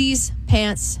 Okay, undies,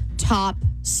 pants, top,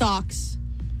 socks,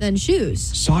 then shoes.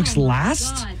 Socks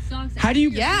last? How do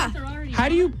you How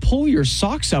do you pull your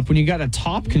socks up when you got a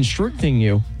top constricting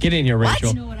you? Get in here,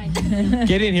 Rachel.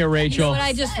 Get in here, Rachel. You know what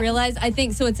I just realized? I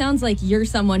think so. It sounds like you're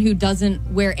someone who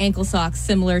doesn't wear ankle socks,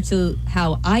 similar to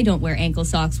how I don't wear ankle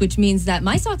socks, which means that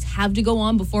my socks have to go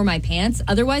on before my pants.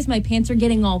 Otherwise, my pants are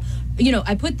getting all. You know,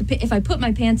 if I put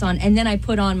my pants on and then I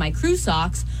put on my crew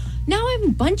socks. Now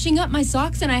I'm bunching up my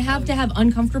socks and I have to have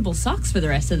uncomfortable socks for the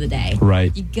rest of the day.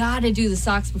 Right. You got to do the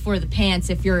socks before the pants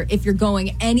if you're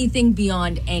going anything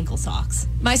beyond ankle socks.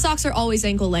 My socks are always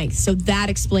ankle length, so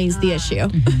that explains the issue.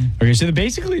 Okay, so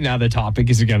basically now the topic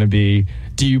is going to be,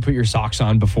 do you put your socks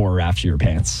on before or after your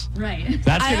pants? Right.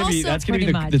 That's going to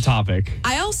be the topic.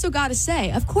 I also got to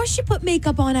say, of course you put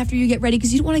makeup on after you get ready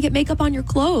because you don't want to get makeup on your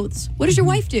clothes. What does your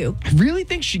wife do? I really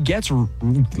think she gets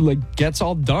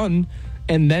all done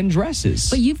and then dresses.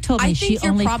 But you've told me I she think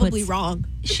you're only probably puts, wrong.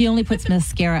 She only puts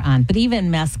mascara on, but even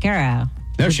mascara.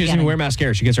 No, she doesn't even wear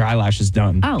mascara. She gets her eyelashes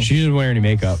done. Oh. She doesn't wear any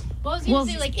makeup. Well, I was going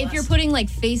to say, like, if you're putting, like,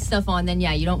 face stuff on, then,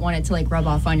 yeah, you don't want it to, like, rub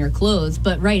off on your clothes.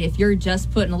 But, right, if you're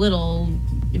just putting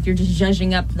if you're just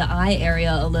zhuzhing up the eye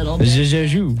area a little bit.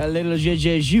 Zhuzh. A little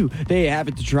zhuzh. There you have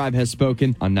it. The tribe has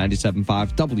spoken on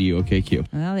 97.5 WOKQ.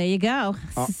 Well, there you go.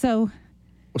 So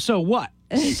what?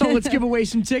 So let's give away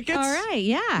some tickets. All right,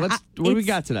 yeah. What do we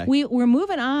got today? We're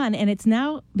moving on, and it's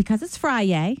now, because it's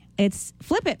Friday, it's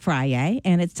Flip It Friday,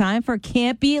 and it's time for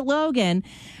Can't Beat Logan.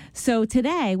 So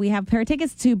today we have a pair of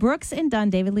tickets to Brooks and Dunn,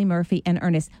 David Lee Murphy, and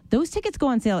Ernest. Those tickets go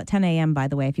on sale at 10 a.m., by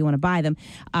the way, if you want to buy them.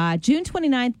 June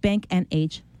 29th, Bank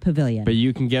NH Pavilion. But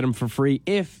you can get them for free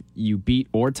if you beat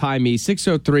or tie me.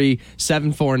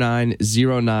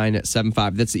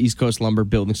 603-749-0975. That's the East Coast Lumber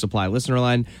Building Supply listener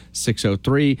line.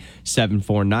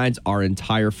 603-749's our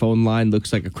entire phone line.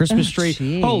 Looks like a Christmas tree.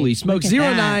 Geez. Holy smokes. Look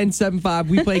at that. 0975.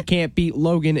 We play Can't Beat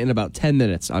Logan in about 10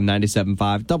 minutes on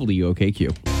 97.5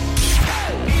 WOKQ.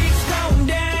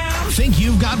 Think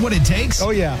you've got what it takes?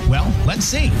 Oh, yeah. Well, let's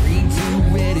see.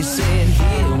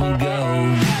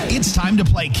 It's time to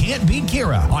play Can't Beat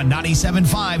Kira on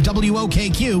 97.5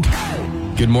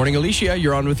 WOKQ. Good morning, Alicia.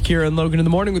 You're on with Kira and Logan in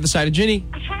the morning with the side of Ginny.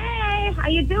 Hey, how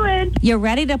you doing? You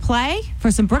ready to play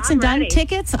for some Brooks and Dunn ready.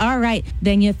 tickets? All right.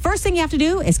 Then your first thing you have to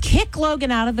do is kick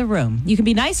Logan out of the room. You can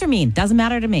be nice or mean. Doesn't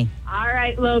matter to me. All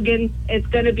right, Logan. It's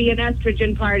going to be an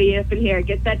estrogen party up in here.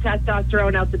 Get that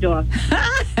testosterone out the door.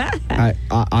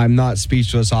 I'm not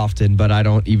speechless often, but I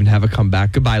don't even have a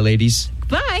comeback. Goodbye, ladies.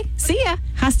 Bye. See ya.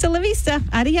 Hasta la vista.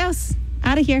 Adios.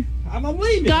 Out of here. I'm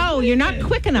leaving. Go. You're not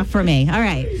quick enough for me. All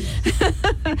right.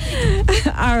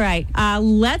 All right.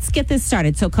 Let's get this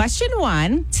started. So question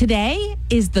 1. Today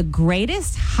is the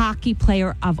greatest hockey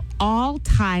player of all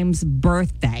time's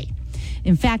birthday.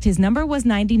 In fact, his number was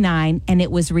 99, and it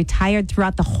was retired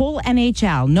throughout the whole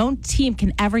NHL. No team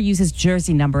can ever use his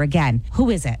jersey number again.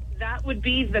 Who is it? That would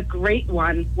be the great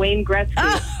one, Wayne Gretzky.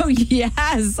 Oh,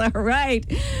 yes. All right.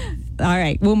 All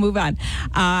right. We'll move on.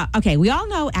 Okay. We all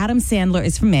know Adam Sandler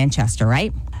is from Manchester,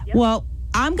 right? Yep. Well,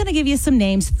 I'm going to give you some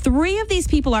names. 3 of these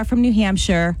people are from New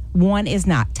Hampshire. 1 is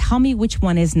not. Tell me which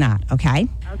one is not, okay?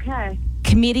 Okay.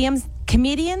 Comedian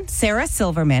Sarah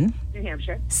Silverman. New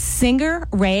Hampshire. Singer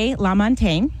Ray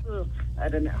LaMontagne. Ooh, I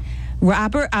don't know.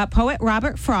 Poet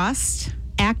Robert Frost.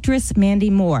 Actress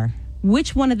Mandy Moore.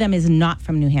 Which one of them is not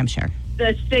from New Hampshire?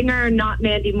 The singer, not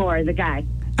Mandy Moore, the guy.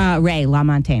 Ray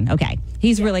LaMontagne. Okay.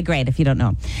 He's really great if you don't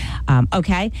know.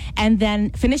 Okay. And then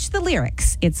finish the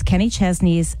lyrics. It's Kenny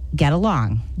Chesney's Get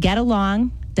Along. Get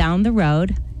along down the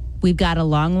road. We've got a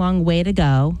long, long way to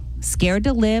go. Scared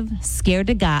to live, scared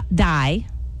to die.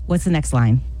 What's the next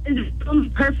line? Is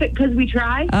it perfect because we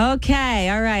try? Okay.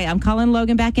 All right. I'm calling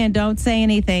Logan back in. Don't say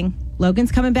anything.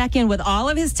 Logan's coming back in with all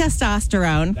of his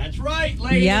testosterone. That's right,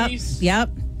 ladies.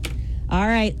 Yep. All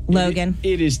right, Logan.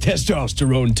 It is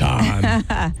testosterone time.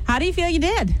 How do you feel you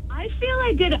did? I feel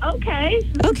I did okay.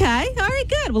 Okay. All right,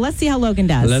 good. Well, let's see how Logan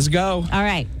does. Let's go. All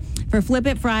right. For Flip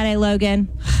It Friday, Logan,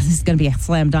 this is going to be a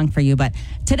slam dunk for you, but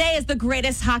today is the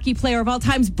greatest hockey player of all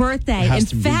time's birthday. In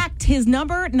fact, his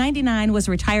number 99 was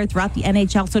retired throughout the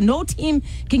NHL, so no team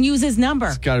can use his number.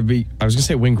 It's got to be, I was going to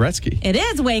say Wayne Gretzky. It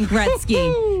is Wayne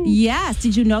Gretzky. Yes.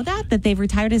 Did you know that they've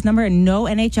retired his number and no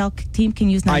NHL team can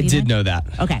use 99? I did know that.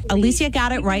 Okay. Alicia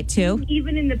got it right, too.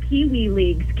 Even in the Pee Wee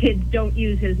leagues, kids don't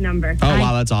use his number. Oh,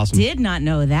 wow, that's awesome. Did not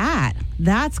know that.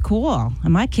 That's cool.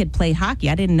 My kid played hockey.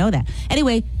 I didn't know that.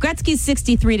 Anyway, Gretzky's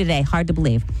 63 today. Hard to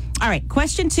believe. All right,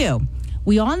 question 2.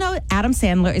 We all know Adam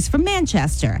Sandler is from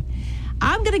Manchester.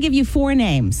 I'm going to give you 4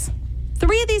 names.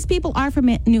 3 of these people are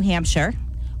from New Hampshire.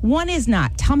 1 is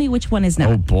not. Tell me which one is not.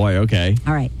 Oh, boy. Okay.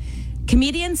 All right.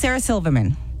 Comedian Sarah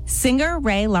Silverman. Singer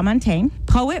Ray LaMontagne.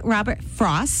 Poet Robert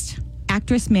Frost.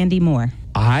 Actress Mandy Moore.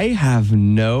 I have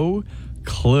no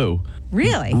clue.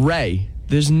 Really? Ray.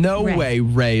 There's no way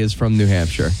Ray is from New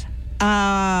Hampshire.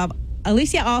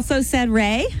 Alicia also said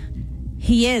Ray.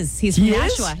 He is. He's from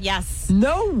Nashua. Yes.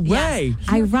 No way. Yes.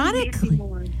 Ironically.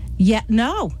 Yeah,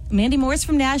 no. Mandy Moore is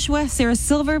from Nashua. Sarah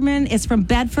Silverman is from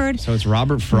Bedford. So it's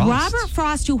Robert Frost. Robert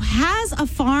Frost, who has a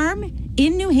farm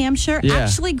in New Hampshire,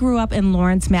 actually grew up in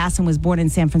Lawrence, Mass. and was born in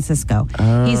San Francisco.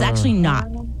 He's actually not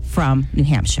from New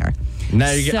Hampshire. Now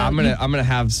I'm gonna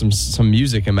have some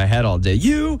music in my head all day.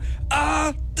 You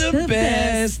are the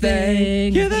best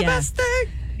thing. You're the best thing.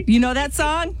 You know that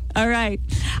song? All right.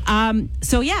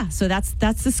 So that's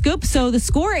the scoop. So the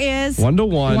score is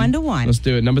 1-1. 1-1. Let's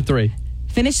do it. Number 3.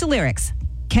 Finish the lyrics.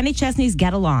 Kenny Chesney's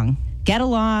Get Along. Get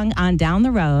along on down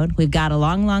the road. We've got a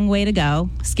long, long way to go.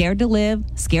 Scared to live,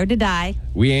 scared to die.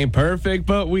 We ain't perfect,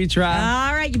 but we try.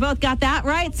 All right, you both got that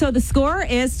right. So the score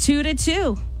is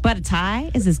 2-2. But a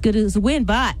tie is as good as a win.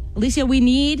 But, Alicia, we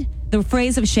need the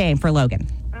phrase of shame for Logan.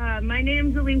 My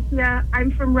name's Alicia.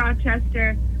 I'm from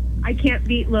Rochester. I can't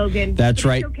beat Logan. That's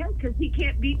right. It's okay, because he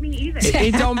can't beat me either.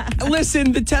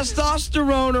 Listen, the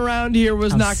testosterone around here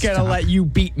was not going to let you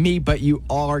beat me, but you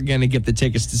are going to get the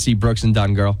tickets to see Brooks and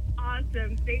Dunn, girl.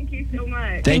 Awesome. Thank you so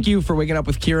much. Thank you for waking up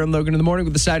with Kira and Logan in the morning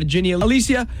with the side of Ginny.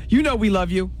 Alicia, you know we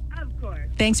love you. Of course.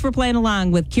 Thanks for playing along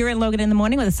with Kira and Logan in the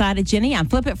morning with a side of Ginny on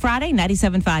Flip It Friday,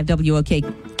 97.5 WOKQ.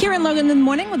 Kira and Logan in the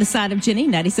morning with a side of Ginny,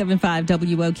 97.5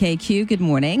 WOKQ. Good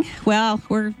morning. Well,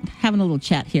 we're having a little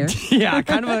chat here. Yeah,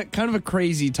 kind of a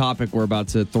crazy topic we're about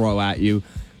to throw at you.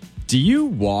 Do you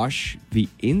wash the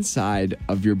inside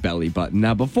of your belly button?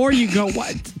 Now, before you go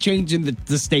changing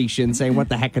the station, saying what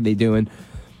the heck are they doing?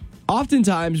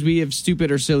 Oftentimes, we have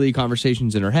stupid or silly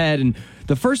conversations in our head, and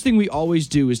the first thing we always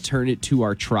do is turn it to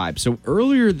our tribe. So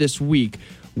earlier this week,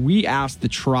 we asked the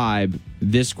tribe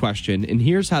this question, and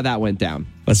here's how that went down.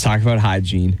 Let's talk about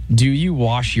hygiene. Do you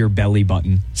wash your belly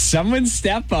button? Someone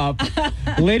step up.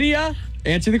 Lydia,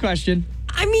 answer the question.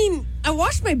 I mean, I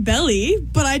wash my belly,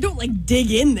 but I don't like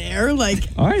dig in there like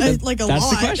All right, a that's lot.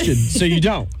 the question. So you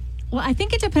don't. Well, I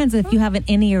think it depends if you have an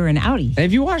innie or an outie.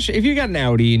 If you got an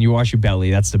outie and you wash your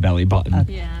belly, that's the belly button.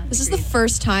 Yeah. This is the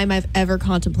first time I've ever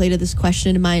contemplated this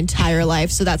question in my entire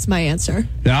life, so that's my answer.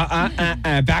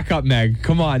 Back up, Meg.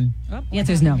 Come on. The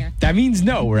answer is no. That means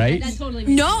no, right? That totally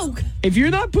No. If you're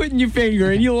not putting your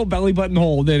finger in your little belly button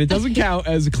hole, then it doesn't count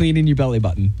as cleaning your belly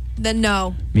button. Then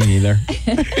no. Me neither.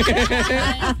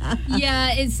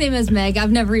 Yeah, it's same as Meg.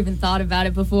 I've never even thought about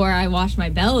it before. I wash my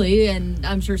belly, and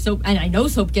I'm sure soap, and I know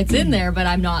soap gets in there, but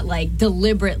I'm not like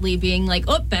deliberately being like,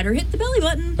 oh, better hit the belly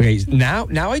button. Okay,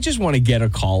 now I just want to get a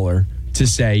caller to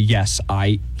say, yes,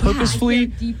 I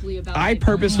purposefully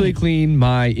clean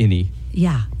my innie.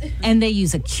 Yeah. And they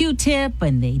use a Q-tip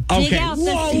and they dig out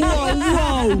the...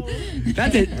 Whoa.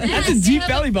 That's a deep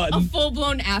belly button. A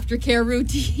full-blown aftercare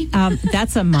routine.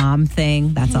 That's a mom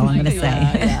thing. That's all I'm going to say.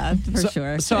 Yeah, for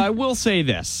sure. So I will say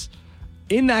this.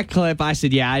 In that clip, I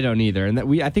said, yeah, I don't either. And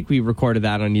I think we recorded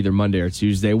that on either Monday or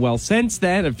Tuesday. Well, since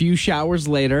then, a few showers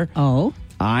later... Oh?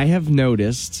 I have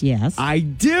noticed. Yes. I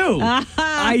do.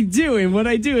 I do. And what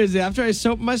I do is after I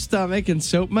soap my stomach and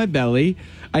soap my belly,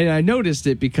 I noticed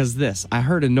it because I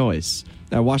heard a noise.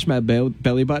 I washed my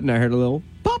belly button. I heard a little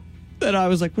pop. And I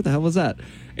was like, what the hell was that?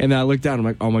 And then I looked down. I'm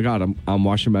like, oh, my God, I'm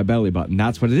washing my belly button.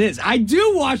 That's what it is. I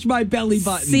do wash my belly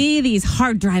button. See these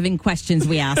hard-driving questions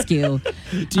we ask you.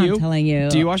 I'm telling you.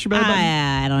 Do you wash your belly button?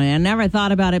 I don't. I never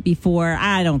thought about it before.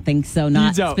 I don't think so.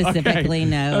 Not specifically, okay.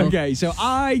 No. Okay, so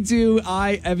I do.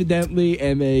 I evidently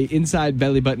am a inside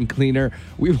belly button cleaner.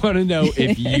 We want to know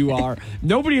if you are.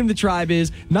 Nobody in the tribe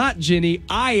is. Not Ginny.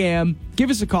 I am. Give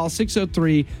us a call,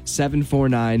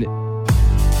 603-749.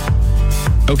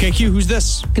 WOKQ, who's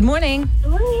this? Good morning.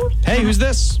 Good morning. Hey, who's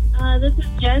this? This is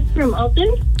Jess from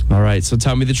Alton. All right, so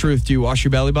tell me the truth. Do you wash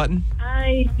your belly button?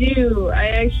 I do. I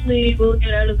actually will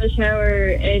get out of the shower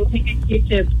and take a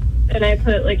Q-tip, and I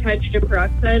put like hydrogen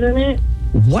peroxide on it.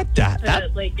 What that? To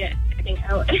like get everything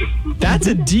out. That's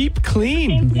a deep clean.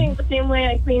 Same thing. The same way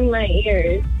I clean my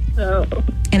ears. So.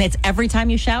 And it's every time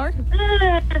you shower?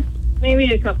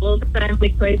 Maybe a couple of times,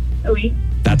 like twice a week.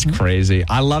 That's crazy.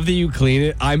 I love that you clean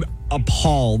it. I'm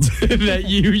appalled that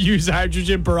you use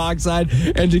hydrogen peroxide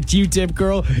and a Q-tip,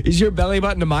 girl. Is your belly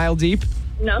button a mile deep?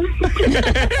 No. I just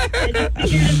figured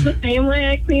it's the same way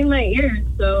I clean my ears,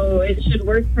 so it should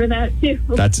work for that too.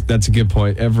 That's a good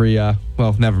point.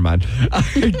 Well, never mind.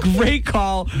 Great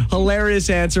call. Hilarious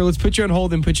answer. Let's put you on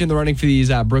hold and put you in the running for these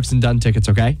Brooks and Dunn tickets,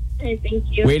 okay? Hey, thank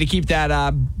you. Way to keep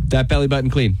that belly button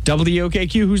clean.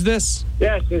 WOKQ, who's this?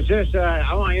 Yes, it's just,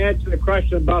 I want to answer the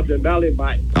question about the belly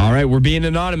button. All right, we're being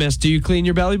anonymous. Do you clean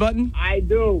your belly button? I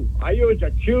do. I use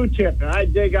a Q-tip, and I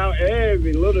dig out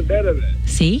every little bit of it.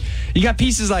 See? You got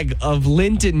pieces like of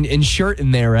lint and shirt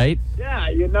in there, right? Yeah,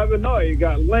 you never know. You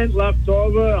got lint left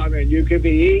over. I mean, you could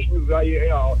be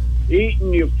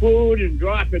eating your food and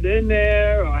drop it in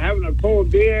there, or having a cold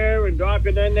beer and drop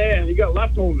it in there, and you got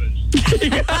leftovers. You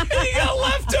got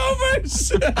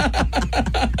leftovers.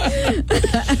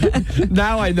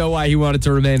 Now I know why he wanted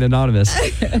to remain anonymous.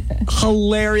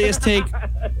 Hilarious take.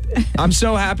 I'm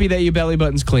so happy that your belly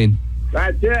button's clean.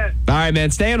 That's it. All right, man.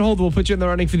 Stay on hold. We'll put you in the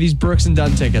running for these Brooks and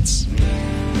Dunn tickets.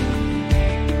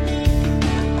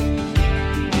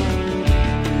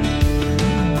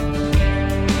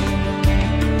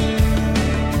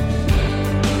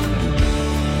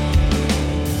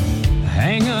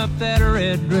 Hang up that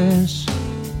red dress,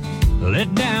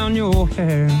 let down your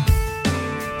hair,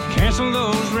 cancel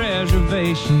those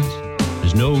reservations,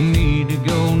 there's no need to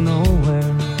go nowhere.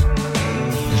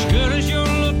 As good as you're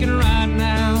looking right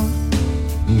now,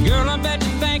 girl, I bet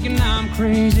you're thinking I'm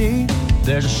crazy.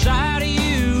 There's a side of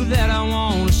you that I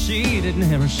want to see that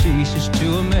never ceases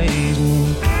to amaze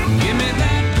me. Give me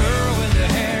that girl with her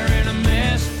hair in a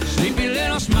mess, sleepy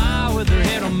little smile with her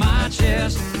head on my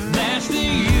chest. That's the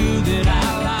you that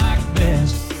I like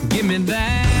best. Give me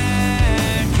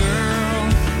that girl.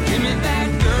 Give me that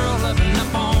girl loving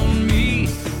up on me.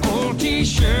 Old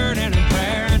t-shirt and a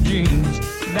pair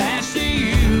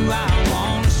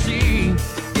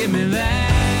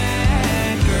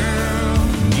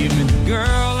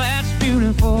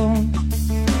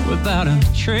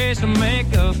trace of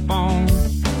makeup on,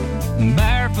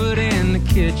 barefoot in the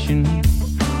kitchen,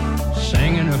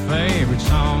 singing her favorite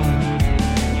song,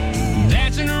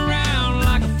 dancing around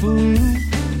like a fool,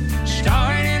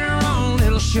 starring in her own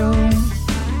little show.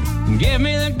 Give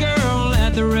me the girl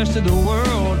that the rest of the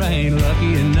world ain't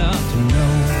lucky enough to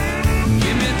know.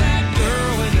 Give me that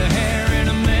girl with the hair in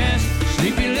a mess,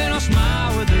 sleepy little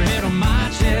smile with her head on my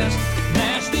chest.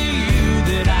 That's the you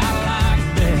that I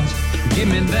like best. Give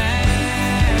me that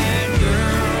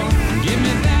girl. Give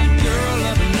me that girl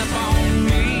loving up on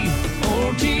me.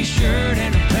 Old t-shirt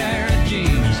and a pair of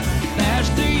jeans. That's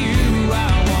the you I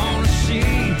want to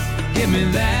see. Give me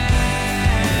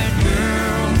that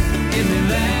girl. Give me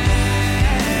that.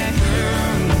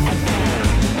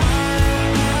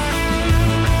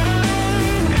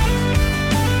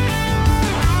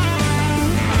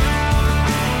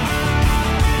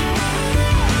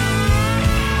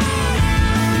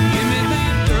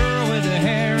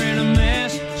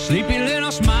 Sleepy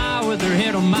little smile with her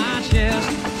head on my chest.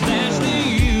 That's the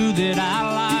you that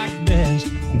I like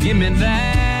best. Give me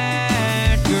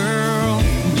that girl.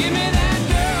 Give me that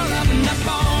girl loving up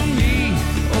on me.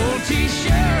 Old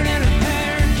t-shirt and a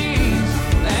pair of jeans.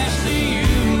 That's the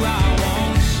you I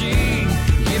want to see.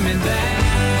 Give me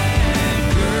that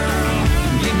girl.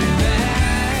 Give me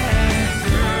that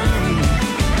girl.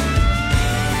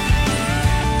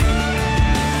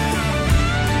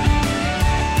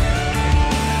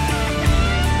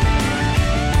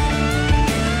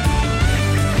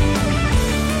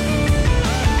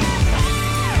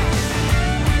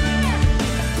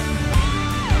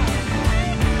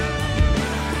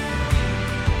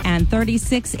 And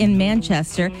 36 in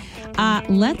Manchester.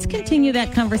 Let's continue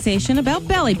that conversation about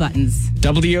belly buttons.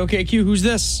 WOKQ, who's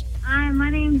this? Hi, my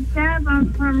name's Deb.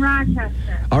 I'm from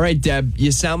Rochester. All right, Deb,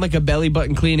 you sound like a belly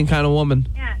button cleaning kind of woman.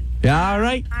 Yes. Yeah, all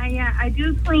right. I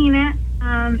do clean it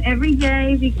every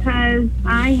day because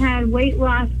I had weight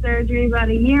loss surgery about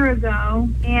a year ago,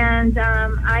 and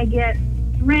I get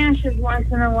rashes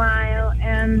once in a while,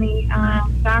 and the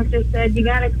doctor said you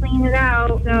got to clean it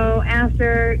out. So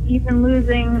after even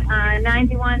losing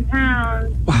 91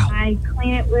 pounds, I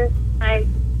clean it with my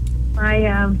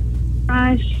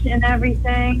brush and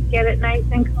everything, get it nice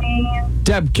and clean.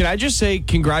 Deb, can I just say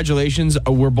congratulations?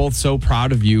 We're both so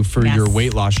proud of you for your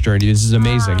weight loss journey. This is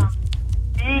amazing.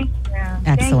 Thank you.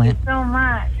 Excellent. Thank you so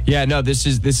much. Yeah, no, this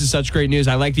is such great news.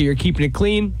 I like that you're keeping it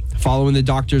clean, following the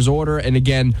doctor's order, and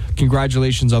again,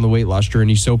 congratulations on the weight loss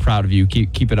journey. So proud of you.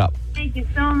 Keep it up. Thank you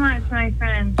so much, my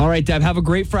friend. All right, Deb, have a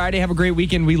great Friday. Have a great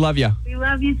weekend. We love you. We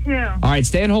love you too. All right,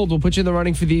 stay on hold. We'll put you in the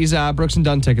running for these Brooks and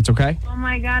Dunn tickets, okay? Oh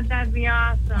my God, that'd be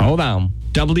awesome. Hold on.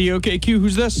 WOKQ,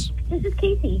 who's this? This is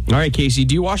Casey. All right, Casey,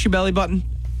 do you wash your belly button?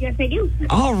 Yes, I do.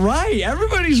 All right,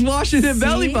 everybody's washing their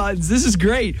belly buttons. This is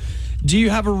great. Do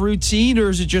you have a routine, or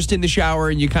is it just in the shower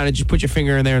and you kind of just put your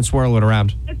finger in there and swirl it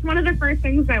around? It's one of the first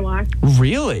things I wash.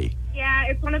 Really? Yeah,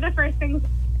 it's one of the first things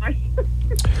I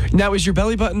wash. Now, is your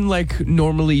belly button, like,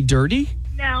 normally dirty?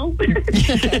 No.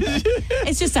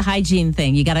 It's just a hygiene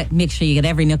thing. You got to make sure you get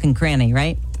every nook and cranny,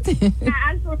 right?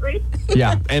 Absolutely.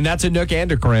 Yeah, and that's a nook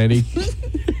and a cranny.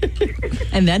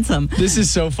 And then some. This is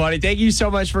so funny. Thank you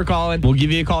so much for calling. We'll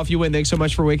give you a call if you win. Thanks so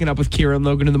much for waking up with Kira and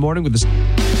Logan in the morning with this.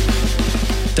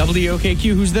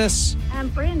 WOKQ, who's this? I'm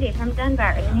Brandy from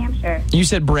Dunbar, New Hampshire. You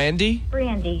said Brandy?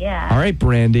 Brandy, yeah. All right,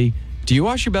 Brandy. Do you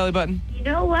wash your belly button? You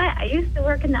know what? I used to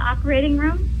work in the operating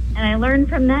room, and I learned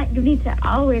from that you need to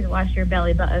always wash your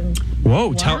belly button.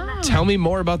 Whoa, tell me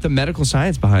more about the medical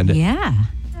science behind it. Yeah.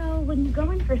 So when you go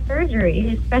in for surgery,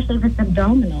 especially if it's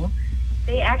abdominal,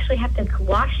 they actually have to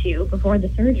wash you before the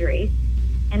surgery.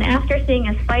 And after seeing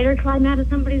a spider climb out of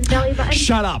somebody's belly button...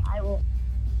 Shut up.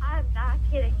 I'm not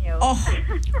kidding you. Oh.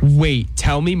 Wait,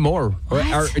 tell me more.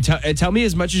 Or tell me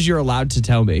as much as you're allowed to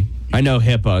tell me. I know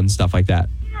HIPAA and stuff like that.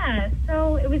 Yeah,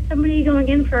 so it was somebody going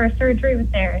in for a surgery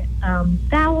with their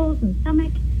bowels and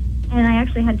stomach, and I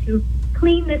actually had to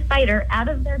clean the spider out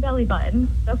of their belly button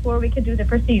before we could do the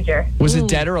procedure. Was it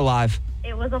dead or alive?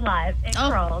 It was alive. It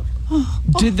crawled.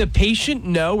 Did the patient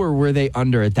know, or were they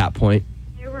under at that point?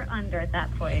 They were under at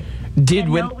that point.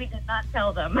 No, we did not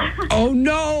tell them. Oh,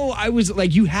 no. I was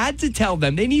like, you had to tell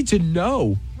them. They need to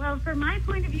know. Well, from my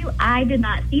point of view, I did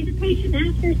not see the patient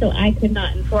after, so I could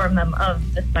not inform them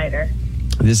of the spider.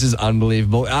 This is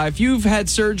unbelievable. If you've had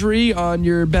surgery on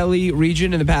your belly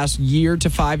region in the past year to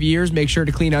 5 years, make sure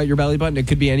to clean out your belly button. It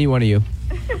could be any one of you.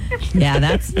 Yeah,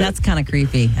 that's kind of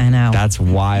creepy. I know. That's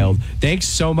wild. Thanks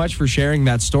so much for sharing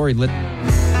that story.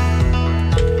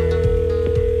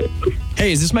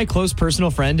 Hey, is this my close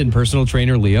personal friend and personal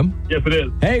trainer, Liam? Yes, it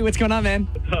is. Hey, what's going on, man?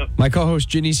 What's up? My co-host,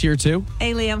 Ginny's here, too.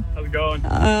 Hey, Liam. How's it going?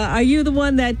 Are you the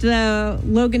one that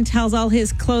Logan tells all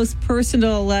his close,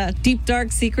 personal, deep,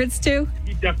 dark secrets to?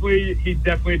 He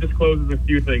definitely discloses a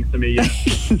few things to me. Yeah.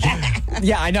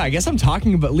 Yeah, I know. I guess I'm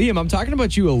talking about, Liam, I'm talking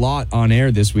about you a lot on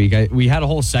air this week. We had a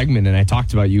whole segment, and I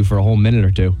talked about you for a whole minute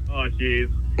or two. Oh,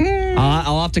 jeez.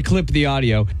 I'll have to clip the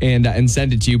audio and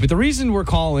send it to you. But the reason we're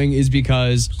calling is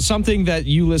because something that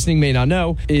you listening may not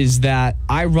know is that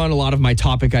I run a lot of my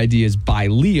topic ideas by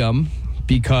Liam,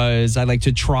 because I like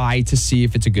to try to see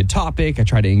if it's a good topic. I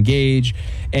try to engage.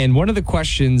 And one of the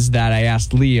questions that I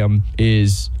asked Liam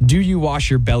is, do you wash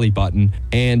your belly button?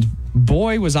 And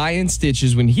boy, was I in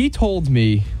stitches when he told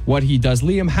me what he does.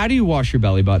 Liam, how do you wash your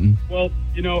belly button? Well,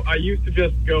 I used to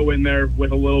just go in there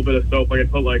with a little bit of soap.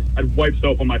 I'd wipe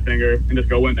soap on my finger and just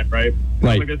go in there, right?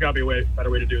 Right. There's got to be a better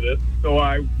way to do this. So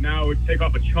I now take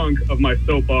off a chunk of my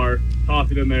soap bar,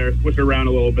 toss it in there, switch it around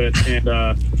a little bit,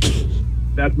 and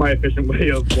that's my efficient way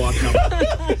of washing up.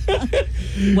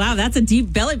 Wow, that's a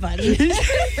deep belly button.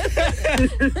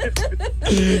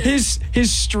 His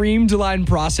streamlined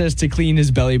process to clean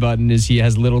his belly button is he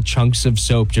has little chunks of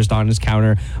soap just on his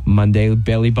counter. Monday,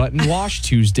 belly button wash.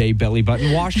 Tuesday, belly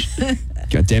button wash.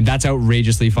 God damn, that's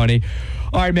outrageously funny.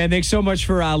 All right, man, thanks so much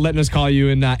for letting us call you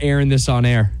and airing this on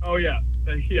air. Oh, yeah.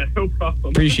 Yeah, no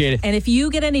problem. Appreciate it. And if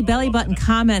you get any belly button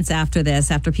comments after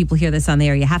people hear this on the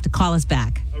air, you have to call us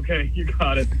back. Okay, you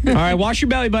got it. All right, wash your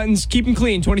belly buttons. Keep them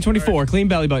clean. 2024, right. Clean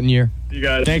belly button year. You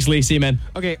got it. Thanks, Lee. See you, man.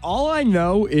 Okay, all I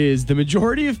know is the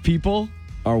majority of people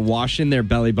are washing their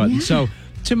belly button. Yeah. So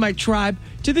to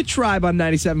the tribe on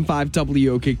 97.5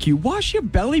 WOKQ, wash your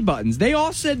belly buttons. They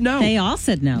all said no.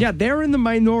 Yeah, they're in the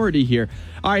minority here.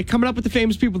 All right, coming up with the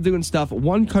famous people doing stuff.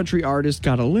 One country artist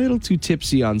got a little too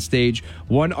tipsy on stage.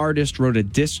 One artist wrote a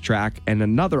diss track, and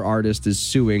another artist is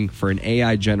suing for an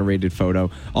AI-generated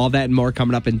photo. All that and more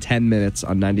coming up in 10 minutes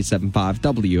on 97.5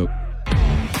 WOKQ.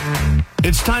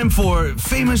 It's time for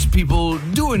Famous People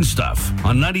Doing Stuff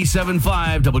on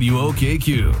 97.5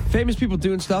 WOKQ. Famous People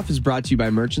Doing Stuff is brought to you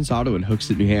by Merchants Auto in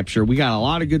Hooksett, New Hampshire. We got a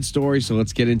lot of good stories, so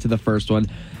let's get into the first one.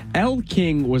 Elle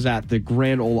King was at the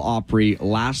Grand Ole Opry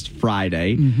last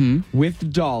Friday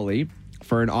with Dolly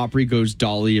for an Opry Goes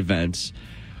Dolly event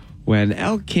when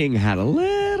Elle King had a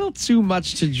little too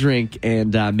much to drink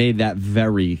and made that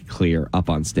very clear up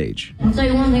on stage. I'll tell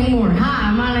you one thing more.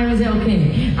 Hi, my name is Elle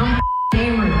King. I'm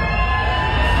hammered.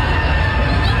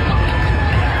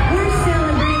 We're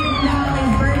celebrating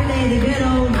Dolly's birthday, the good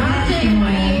old fashioned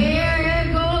way.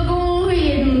 Yeah,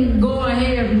 go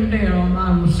ahead and tell them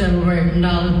I'm celebrating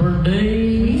Dolly's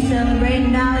birthday. We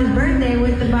celebrating Dolly's birthday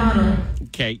with the bottle.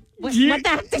 Okay. What the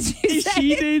heck did you say?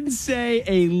 She didn't say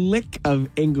a lick of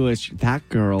English. That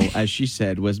girl, as she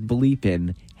said, was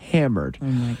bleeping hammered. Oh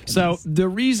my goodness. So the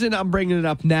reason I'm bringing it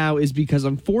up now is because,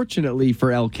 unfortunately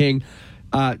for Elle King,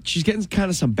 she's getting kind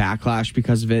of some backlash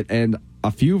because of it, and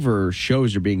a few of her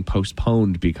shows are being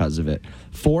postponed because of it.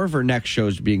 4 of her next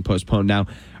shows are being postponed. Now,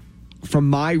 from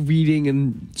my reading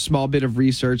and small bit of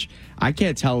research, I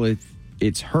can't tell if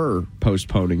it's her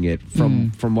postponing it.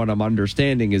 From what I'm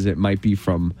understanding is it might be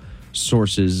from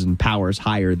sources and powers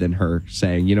higher than her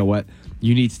saying, you know what,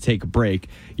 you need to take a break.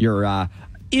 You're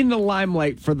in the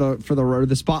limelight for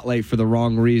the spotlight for the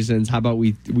wrong reasons. How about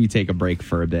we take a break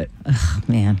for a bit? Oh,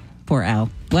 man, poor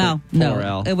Elle. Well, poor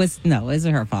Elle. It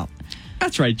wasn't her fault.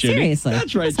 That's right, Ginny. Seriously.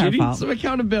 That's right, Ginny. Some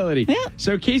accountability. Yeah.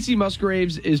 So Casey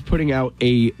Musgraves is putting out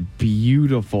a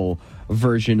beautiful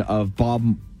version of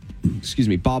Bob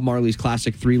Marley's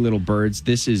classic 3 Little Birds.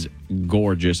 This is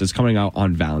gorgeous. It's coming out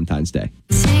on Valentine's Day.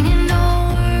 Singing,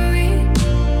 don't worry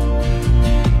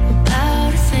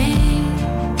about a thing.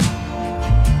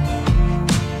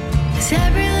 'Cause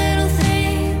every little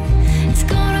thing is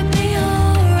gonna be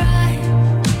alright.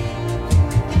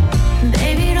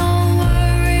 Baby, don't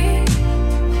worry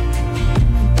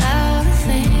about a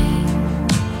thing.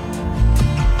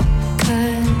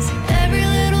 'Cause every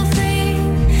little thing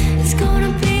is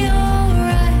gonna be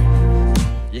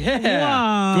alright. Yeah.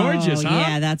 Whoa. Gorgeous, huh?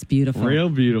 Yeah, that's beautiful. Real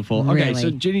beautiful. Okay, Really. so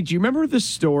Ginny, do you remember the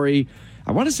story?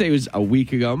 I want to say it was a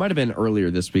week ago. It might have been earlier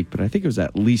this week, but I think it was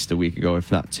at least a week ago,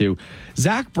 if not 2.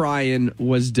 Zach Bryan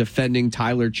was defending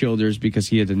Tyler Childers because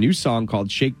he had a new song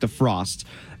called Shake the Frost.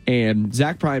 And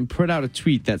Zach Bryan put out a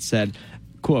tweet that said,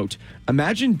 quote,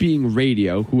 imagine being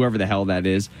radio, whoever the hell that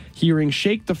is, hearing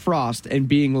Shake the Frost and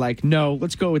being like, no,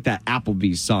 let's go with that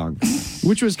Applebee's song.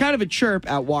 Which was kind of a chirp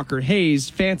at Walker Hayes,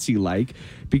 fancy-like,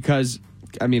 because,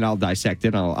 I mean, I'll dissect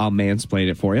it. I'll mansplain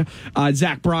it for you.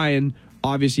 Zach Bryan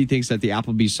obviously thinks that the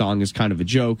Applebee's song is kind of a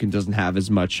joke and doesn't have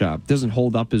as much, doesn't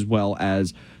hold up as well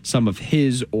as some of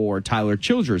his or Tyler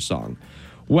Childers' song.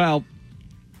 Well,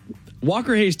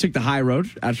 Walker Hayes took the high road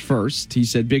at first. He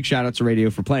said, big shout out to radio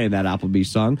for playing that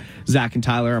Applebee's song. Zach and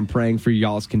Tyler, I'm praying for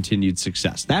y'all's continued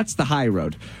success. That's the high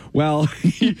road. Well,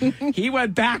 he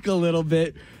went back a little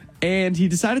bit and he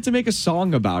decided to make a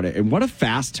song about it. And what a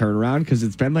fast turnaround, because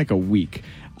it's been like a week.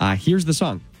 Here's the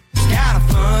song. It's kind of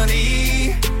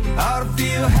funny, ought to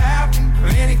feel happy for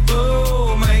any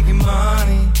fool making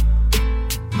money,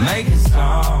 making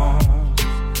songs,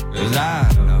 'cause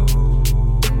I know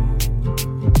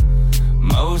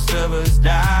most of us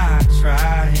die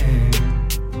trying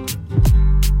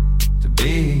to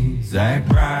be Zach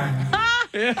Bryan.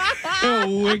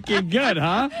 Wicked good,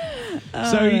 huh?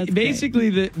 So basically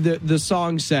the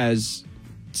song says,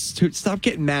 stop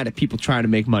getting mad at people trying to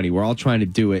make money. We're all trying to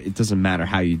do it. It doesn't matter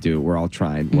how you do it. We're all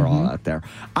trying. We're all out there.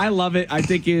 I love it. I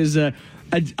think it is a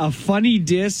funny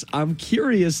diss. I'm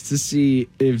curious to see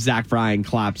if Zach Bryan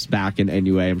claps back in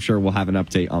any way. I'm sure we'll have an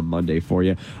update on Monday for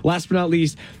you. Last but not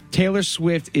least, Taylor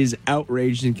Swift is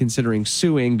outraged and considering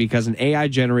suing because an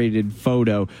AI-generated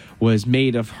photo was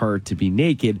made of her to be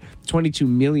naked. 22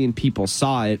 million people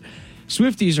saw it.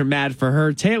 Swifties are mad for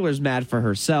her. Taylor's mad for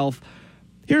herself.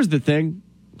 Here's the thing.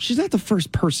 She's not the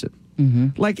first person.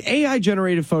 Like,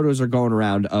 AI-generated photos are going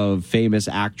around of famous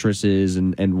actresses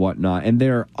and whatnot, and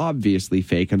they're obviously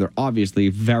fake, and they're obviously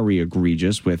very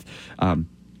egregious with...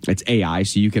 it's AI,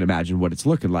 so you can imagine what it's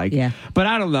looking like. Yeah. But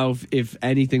I don't know if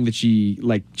anything that she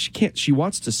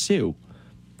wants to sue.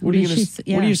 What are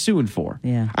you suing for?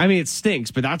 Yeah. I mean, it stinks,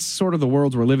 but that's sort of the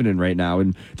world we're living in right now.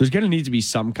 And there's going to need to be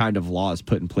some kind of laws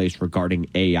put in place regarding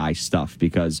AI stuff,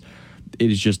 because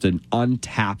it is just an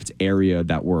untapped area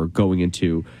that we're going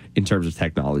into in terms of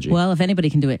technology. Well, if anybody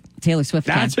can do it, Taylor Swift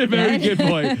can. That's a very good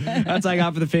point. That's what I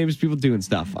got for the famous people doing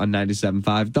stuff on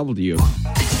 97.5 W.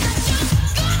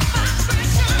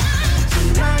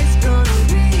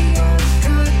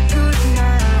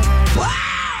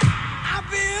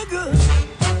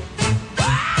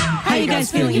 How you guys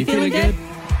feeling? You feeling good?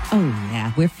 Oh,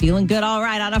 yeah. We're feeling good all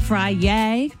right on a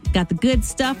Friday. Got the good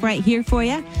stuff right here for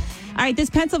you. All right, this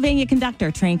Pennsylvania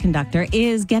train conductor,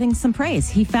 is getting some praise.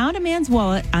 He found a man's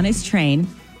wallet on his train,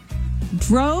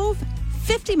 drove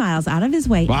 50 miles out of his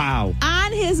way. Wow.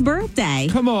 On his birthday.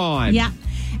 Come on. Yeah.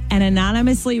 And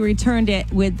anonymously returned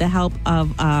it with the help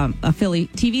of a Philly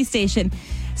TV station.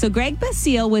 So Greg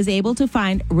Basile was able to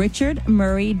find Richard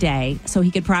Murray Day so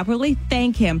he could properly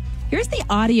thank him. Here's the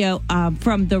audio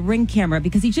from the Ring camera,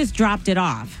 because he just dropped it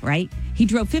off, right? He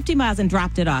drove 50 miles and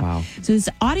dropped it off. Wow. So this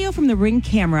audio from the Ring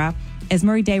camera as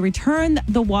Murray Day returned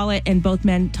the wallet, and both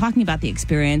men talking about the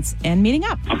experience and meeting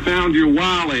up. I found your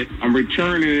wallet. I'm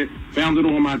returning it. Found it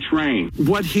on my train.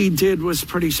 What he did was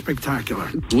pretty spectacular.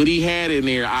 What he had in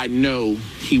there, I know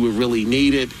he would really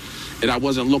need it. And I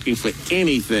wasn't looking for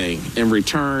anything in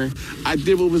return. I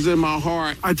did what was in my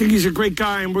heart. I think he's a great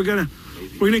guy, and we're gonna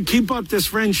keep up this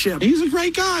friendship. He's a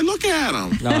great guy. Look at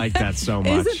him. I like that so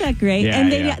much. Isn't that great? Yeah,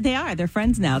 and they are. They're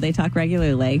friends now. They talk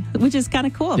regularly, which is kind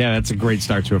of cool. Yeah, that's a great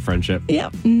start to a friendship.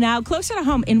 Yep. Now, closer to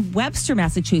home in Webster,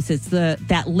 Massachusetts,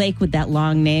 that lake with that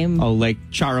long name. Oh, Lake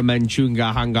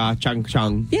Charamanchungahanga Chung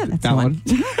Chung. Yeah, that's that one.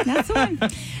 That's the one.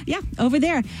 Yeah, over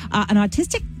there. An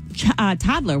autistic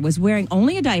toddler was wearing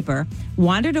only a diaper,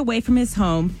 wandered away from his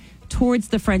home towards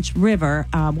the French River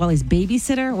while his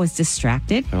babysitter was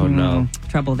distracted. Oh, no.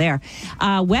 Trouble there.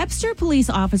 Webster police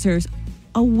officers,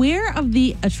 aware of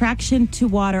the attraction to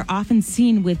water often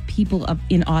seen with people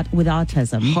with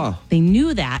autism. Huh. They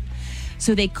knew that,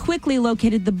 so they quickly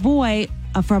located the boy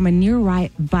from a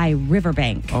nearby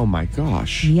riverbank. Oh, my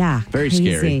gosh. Yeah. Very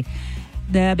crazy. scary.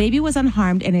 The baby was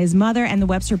unharmed, and his mother and the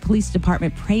Webster Police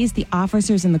Department praised the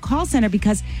officers in the call center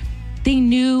because they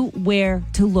knew where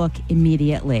to look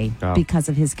immediately because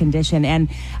of his condition, and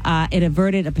it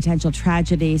averted a potential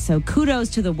tragedy. So kudos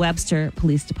to the Webster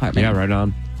Police Department. Yeah, right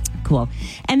on. Cool.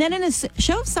 And then in a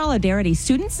show of solidarity,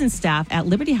 students and staff at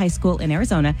Liberty High School in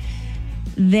Arizona,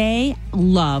 they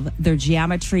love their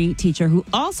geometry teacher, who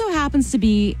also happens to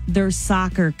be their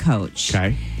soccer coach.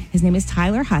 Okay. His name is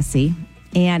Tyler Hussey,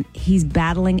 and he's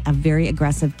battling a very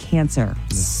aggressive cancer.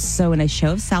 So in a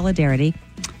show of solidarity,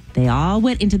 they all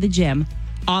went into the gym,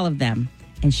 all of them,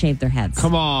 and shaved their heads.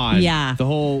 Come on. Yeah. The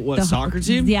whole soccer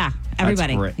team? Yeah,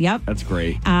 everybody. That's great. Yep. That's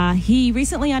great. He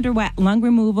recently underwent lung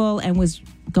removal and was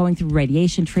going through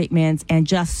radiation treatments, and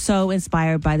just so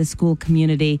inspired by the school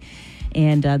community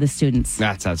and the students.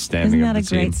 That's outstanding. Isn't that a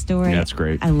great story? Yeah, that's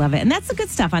great. I love it. And that's the good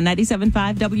stuff on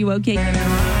 97.5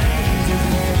 WOKQ.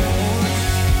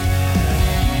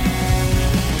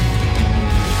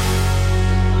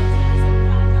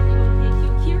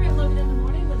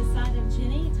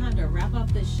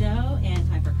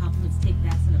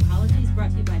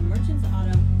 brought to you by Merchants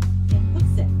Auto in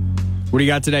Hooksett. What do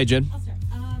you got today, Jen? I'll start.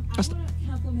 I want to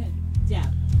compliment Deb.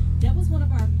 Deb was one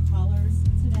of our callers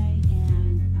today,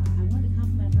 and I wanted to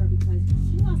compliment her because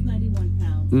she lost 91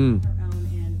 pounds on her own,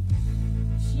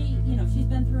 and she's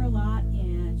been through